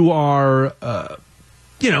 whether you are,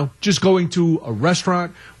 just going to a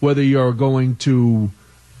restaurant, whether you're going to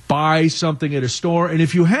buy something at a store. And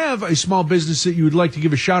if you have a small business that you would like to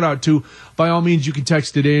give a shout out to, by all means, you can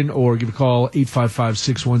text it in or give a call,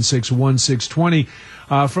 855-616-1620.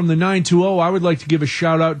 From the 920, I would like to give a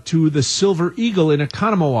shout out to the Silver Eagle in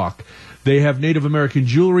Economowalk. They have Native American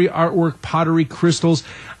jewelry, artwork, pottery, crystals.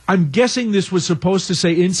 I'm guessing this was supposed to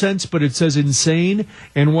say incense, but it says insane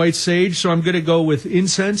and white sage, so I'm going to go with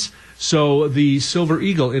incense. So the Silver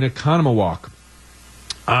Eagle in Economawalk.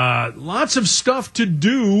 Lots of stuff to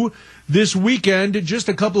do this weekend. Just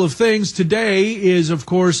a couple of things. Today is, of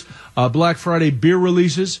course, Black Friday beer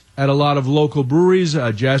releases at a lot of local breweries.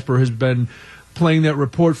 Jasper has been playing that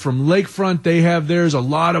report from Lakefront. They have theirs. A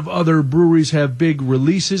lot of other breweries have big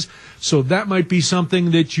releases. So that might be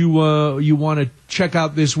something that you want to check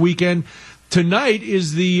out this weekend. Tonight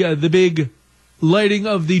is the big lighting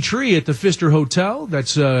of the tree at the Pfister Hotel.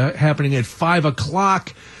 That's happening at 5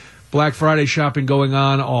 o'clock. Black Friday shopping going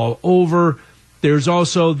on all over. There's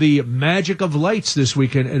also the Magic of Lights this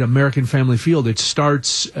weekend at American Family Field. It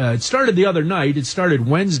started the other night. It started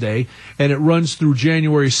Wednesday, and it runs through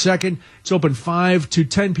January 2nd. It's open 5 to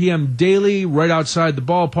 10 p.m. daily right outside the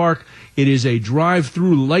ballpark. It is a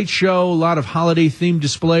drive-through light show, a lot of holiday-themed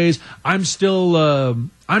displays. I'm still a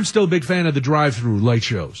big fan of the drive-through light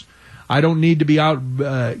shows. I don't need to be out,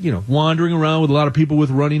 wandering around with a lot of people with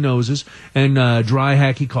runny noses and dry,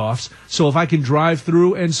 hacky coughs. So if I can drive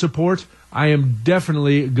through and support, I am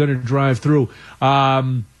definitely going to drive through.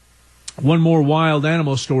 One more wild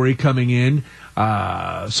animal story coming in.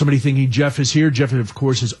 Somebody thinking Jeff is here. Jeff, of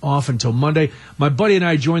course, is off until Monday. My buddy and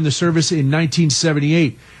I joined the service in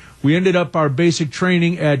 1978. We ended up our basic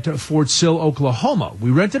training at Fort Sill, Oklahoma.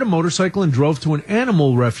 We rented a motorcycle and drove to an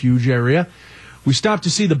animal refuge area. We stopped to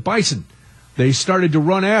see the bison. They started to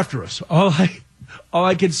run after us. All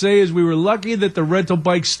I can say is we were lucky that the rental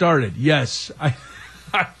bike started. Yes,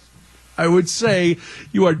 I would say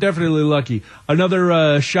you are definitely lucky.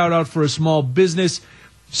 Another shout-out for a small business,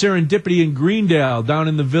 Serendipity in Greendale, down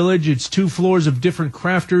in the village. It's 2 floors of different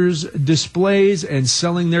crafters' displays and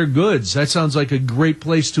selling their goods. That sounds like a great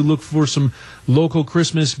place to look for some local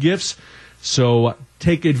Christmas gifts. So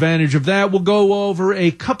take advantage of that. We'll go over a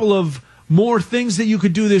couple of more things that you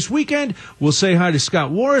could do this weekend. We'll say hi to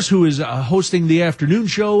Scott Warris, who is hosting the afternoon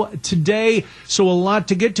show today. So a lot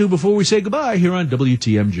to get to before we say goodbye here on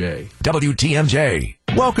WTMJ. WTMJ.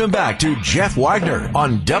 Welcome back to Jeff Wagner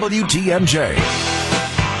on WTMJ.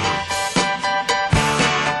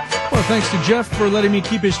 Well, thanks to Jeff for letting me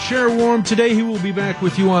keep his chair warm today. He will be back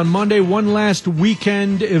with you on Monday. One last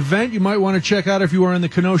weekend event you might want to check out if you are in the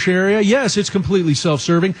Kenosha area. Yes, it's completely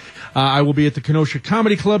self-serving. I will be at the Kenosha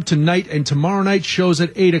Comedy Club tonight and tomorrow night, shows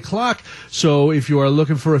at 8 o'clock. So if you are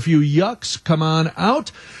looking for a few yucks, come on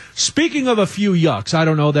out. Speaking of a few yucks, I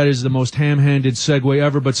don't know, that is the most ham-handed segue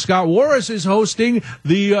ever, but Scott Warris is hosting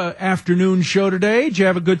the afternoon show today. Did you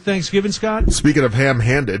have a good Thanksgiving, Scott? Speaking of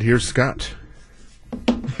ham-handed, here's Scott.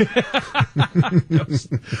 It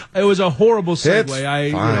was a horrible segue.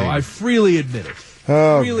 I freely admit it.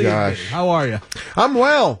 Oh, really gosh. admit it. How are you? I'm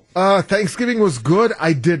well. Thanksgiving was good.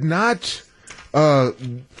 I did not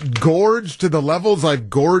gorge to the levels I've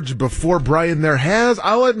gorged before, Brian.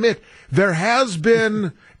 I'll admit, there has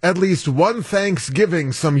been at least one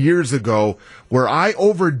Thanksgiving some years ago where I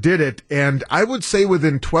overdid it, and I would say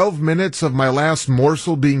within 12 minutes of my last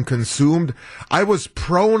morsel being consumed, I was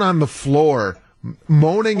prone on the floor,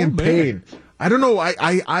 moaning in pain. I don't know.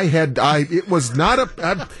 It was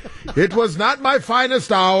not my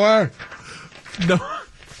finest hour. No,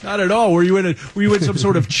 not at all. Were you in some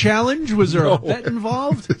sort of challenge? Was there a bet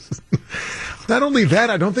involved? Not only that,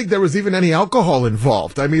 I don't think there was even any alcohol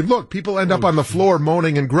involved. I mean, look, people end up on the floor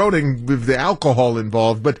moaning and groaning with the alcohol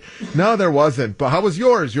involved, but no, there wasn't. But how was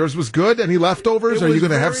yours? Yours was good? Any leftovers? Are you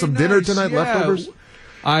going to have some dinner tonight? Yeah. Leftovers?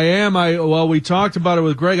 I am. We talked about it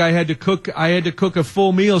with Greg. I had to cook a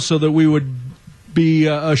full meal so that we would be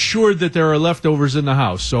assured that there are leftovers in the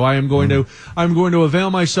house. So I'm going to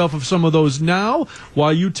avail myself of some of those now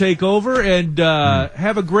while you take over, and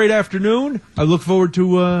have a great afternoon. I look forward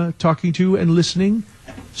to talking to you and listening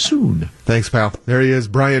soon. Thanks, pal. There he is,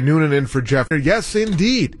 Brian Noonan in for Jeff. Yes,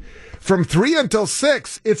 indeed. From 3 until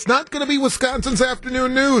 6, it's not going to be Wisconsin's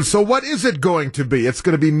afternoon news. So what is it going to be? It's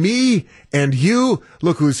going to be me and you.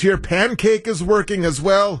 Look who's here. Pancake is working as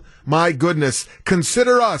well. My goodness.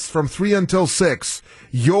 Consider us from 3 until 6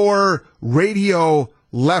 your radio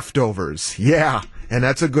leftovers. Yeah, and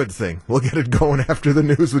that's a good thing. We'll get it going after the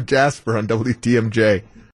news with Jasper on WTMJ.